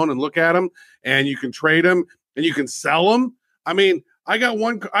your phone and look at them, and you can trade them and you can sell them. I mean, I got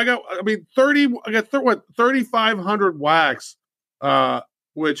 3,500 wax,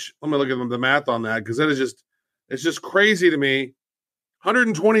 which let me look at the math on that, because it's just crazy to me.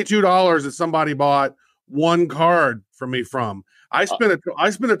 $122 that somebody bought one card from me from. I spent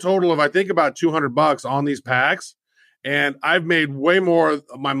a total of, I think, about $200 on these packs, and I've made way more of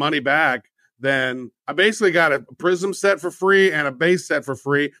my money back than I basically got a Prism set for free and a base set for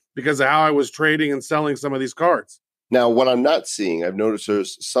free because of how I was trading and selling some of these cards. Now, what I'm not seeing, I've noticed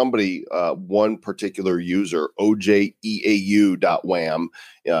there's somebody, one particular user, ojeau.wham,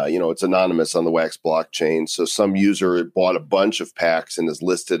 it's anonymous on the Wax blockchain. So some user bought a bunch of packs and has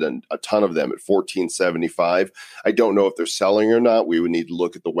listed a ton of them at $14.75. I don't know if they're selling or not. We would need to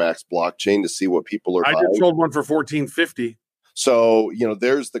look at the Wax blockchain to see what people are buying. I just sold one for $14.50. So,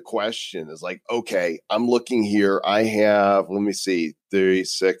 there's the question is like, okay, I'm looking here. I have, let me see,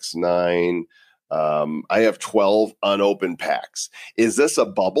 36, 9, I have 12 unopened packs. Is this a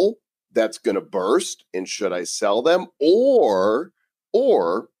bubble that's going to burst, and should I sell them? Or,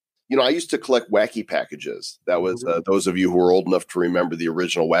 I used to collect wacky packages. That was those of you who are old enough to remember the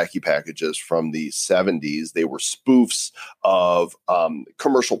original wacky packages from the 70s. They were spoofs of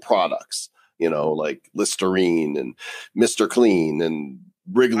commercial products, like Listerine and Mr. Clean and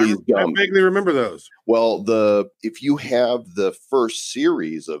Wrigley's gum. I vaguely remember those. Well, if you have the first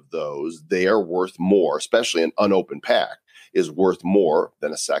series of those, they are worth more, especially an unopened pack is worth more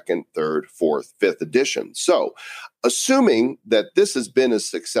than a second, third, fourth, fifth edition. So assuming that this has been as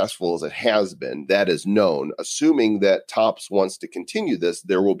successful as it has been, that is known, assuming that Topps wants to continue this,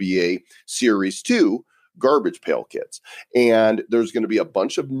 there will be a series 2 garbage pail kits. And there's going to be a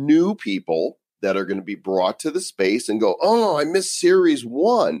bunch of new people that are going to be brought to the space and go, oh, I missed series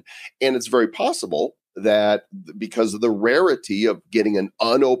 1. And it's very possible that because of the rarity of getting an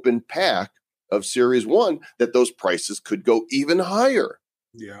unopened pack of Series 1, that those prices could go even higher.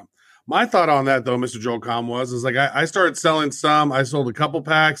 Yeah. My thought on that, though, Mr. Joel Com, is like I started selling some. I sold a couple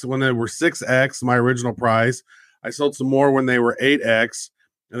packs when they were 6X, my original price. I sold some more when they were 8X.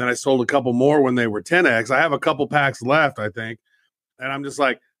 And then I sold a couple more when they were 10X. I have a couple packs left, I think. And I'm just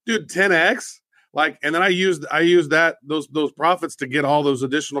like, dude, 10X? Like, and then I used that those profits to get all those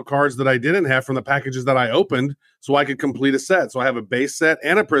additional cards that I didn't have from the packages that I opened so I could complete a set. So I have a base set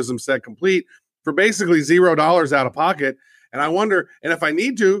and a Prism set complete for basically $0 out of pocket. And I wonder, and if I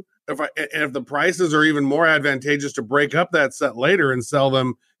need to, if the prices are even more advantageous to break up that set later and sell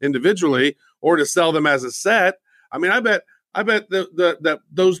them individually or to sell them as a set. I mean, I bet that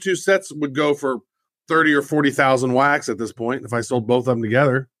those two sets would go for 30 or 40,000 wax at this point if I sold both of them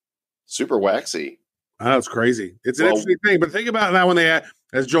together. Super waxy. I know, it's crazy. It's an interesting thing, but think about that when they,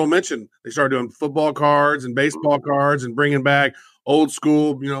 as Joel mentioned, they started doing football cards and baseball cards and bringing back old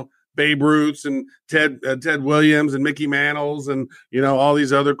school, Babe Ruths and Ted Williams and Mickey Mantles and, all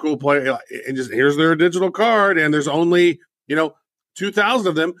these other cool players. And just here's their digital card. And there's only, 2,000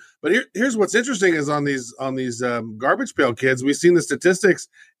 of them. But here's what's interesting is on these garbage pail kids, we've seen the statistics,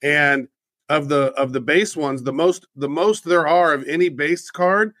 and of the base ones, the most there are of any base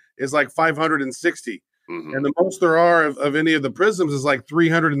card is like 560. Mm-hmm. And the most there are of any of the Prisms is like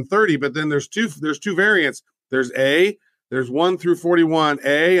 330. But then there's two variants. There's 1 through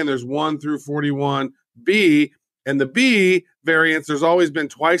 41A and there's 1 through 41B. And the B variants, there's always been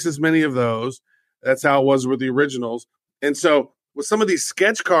twice as many of those. That's how it was with the originals. And so with some of these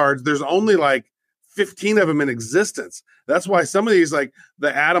sketch cards, there's only like 15 of them in existence. That's why some of these, like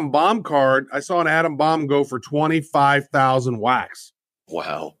the Atom Bomb card, I saw an Atom Bomb go for 25,000 wax.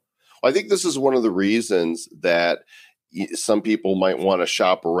 Wow. I think this is one of the reasons that some people might want to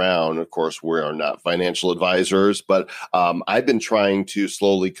shop around. Of course, we are not financial advisors, but I've been trying to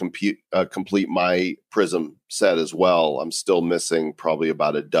slowly complete my Prism set as well. I'm still missing probably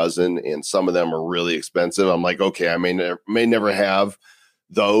about a dozen, and some of them are really expensive. I'm like, okay, I may never have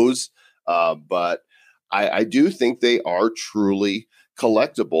those, but I do think they are truly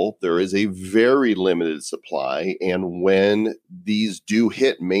collectible. There is a very limited supply, and when these do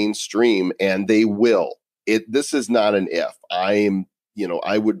hit mainstream, and they will, this is not an if. I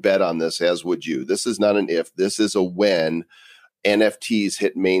would bet on this, as would you. This is not an if. This is a when NFTs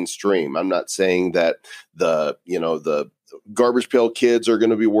hit mainstream. I'm not saying that the garbage pail kids are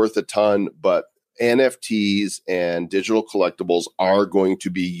going to be worth a ton, but NFTs and digital collectibles are going to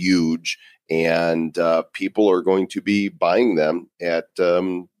be huge, and people are going to be buying them at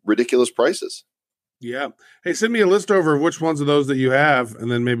ridiculous prices. Yeah. Hey, send me a list over of which ones of those that you have,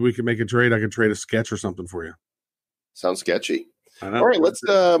 and then maybe we can make a trade. I could trade a sketch or something for you. Sounds sketchy. I know. All right, let's.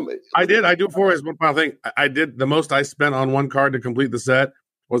 I do it for you. One final thing. I did the most I spent on one card to complete the set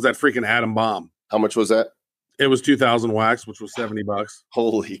was that freaking Atom Bomb. How much was that? It was 2,000 wax, which was $70.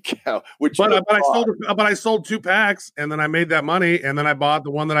 Holy cow! But I sold 2 packs, and then I made that money, and then I bought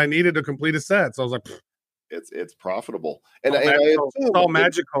the one that I needed to complete a set. So I was like, it's profitable, and it's all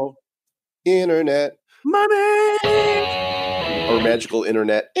magical. Internet money or magical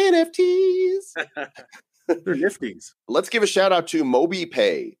internet NFTs. They're nifties. Let's give a shout out to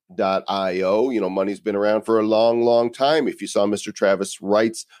MobiPay.io. Money's been around for a long, long time. If you saw Mr. Travis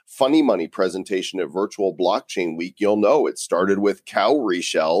Wright's Funny Money presentation at Virtual Blockchain Week, you'll know it started with cowrie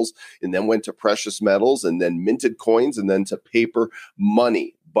shells and then went to precious metals and then minted coins and then to paper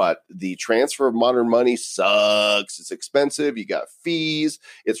money. But the transfer of modern money sucks. It's expensive. You got fees.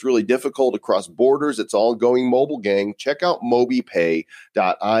 It's really difficult across borders. It's all going mobile, gang. Check out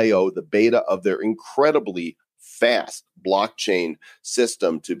MobiPay.io, the beta of their incredibly fast blockchain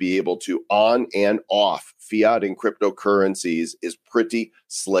system to be able to on and off fiat and cryptocurrencies is pretty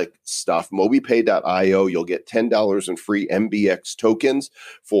slick stuff. MobiPay.io, you'll get $10 in free MBX tokens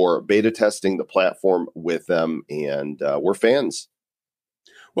for beta testing the platform with them. And we're fans.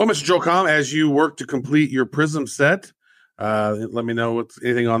 Well, Mr. Joel Com, as you work to complete your Prism set, let me know what's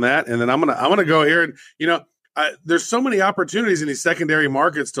anything on that, and then I'm gonna go here and there's so many opportunities in these secondary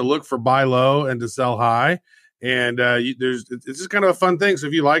markets to look for buy low and to sell high, and it's just kind of a fun thing. So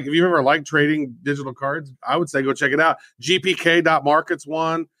if you've ever liked trading digital cards, I would say go check it out. GPK.market's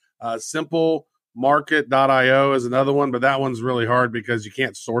one, SimpleMarket.io is another one, but that one's really hard because you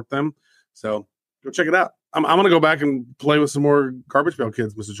can't sort them. So go check it out. I'm going to go back and play with some more garbage pail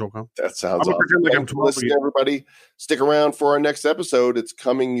kids, Mr. Joel Com. That sounds awesome. Pretend like I'm 12 again. Everybody, stick around for our next episode. It's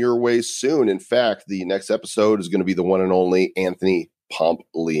coming your way soon. In fact, the next episode is going to be the one and only Anthony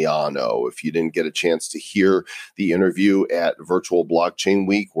Pompliano. If you didn't get a chance to hear the interview at Virtual Blockchain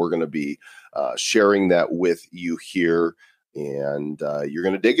Week, we're going to be sharing that with you here. And you're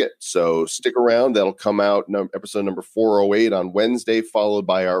going to dig it. So stick around. That'll come out episode number 408 on Wednesday, followed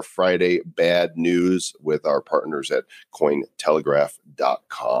by our Friday bad news with our partners at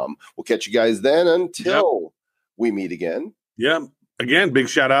cointelegraph.com. We'll catch you guys then until we meet again. Yeah. Again, big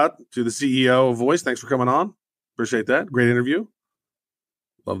shout out to the CEO of Voice. Thanks for coming on. Appreciate that. Great interview.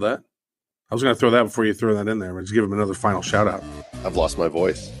 Love that. I was going to throw that before you throw that in there. But just give him another final shout out. I've lost my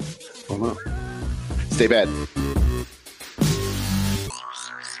voice. Oh, no. Stay bad.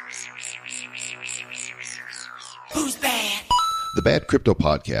 Who's bad? The Bad Crypto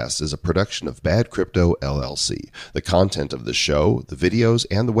Podcast is a production of Bad Crypto LLC. The content of the show, the videos,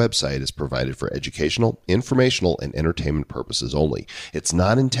 and the website is provided for educational, informational, and entertainment purposes only. It's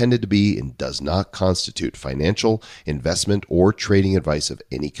not intended to be and does not constitute financial, investment, or trading advice of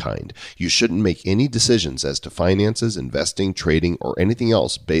any kind. You shouldn't make any decisions as to finances, investing, trading, or anything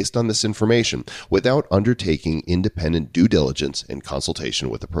else based on this information without undertaking independent due diligence and consultation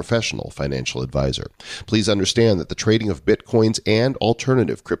with a professional financial advisor. Please understand that the trading of Bitcoins and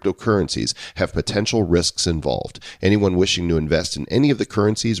alternative cryptocurrencies have potential risks involved. Anyone wishing to invest in any of the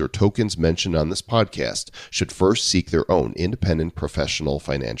currencies or tokens mentioned on this podcast should first seek their own independent professional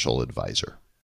financial advisor.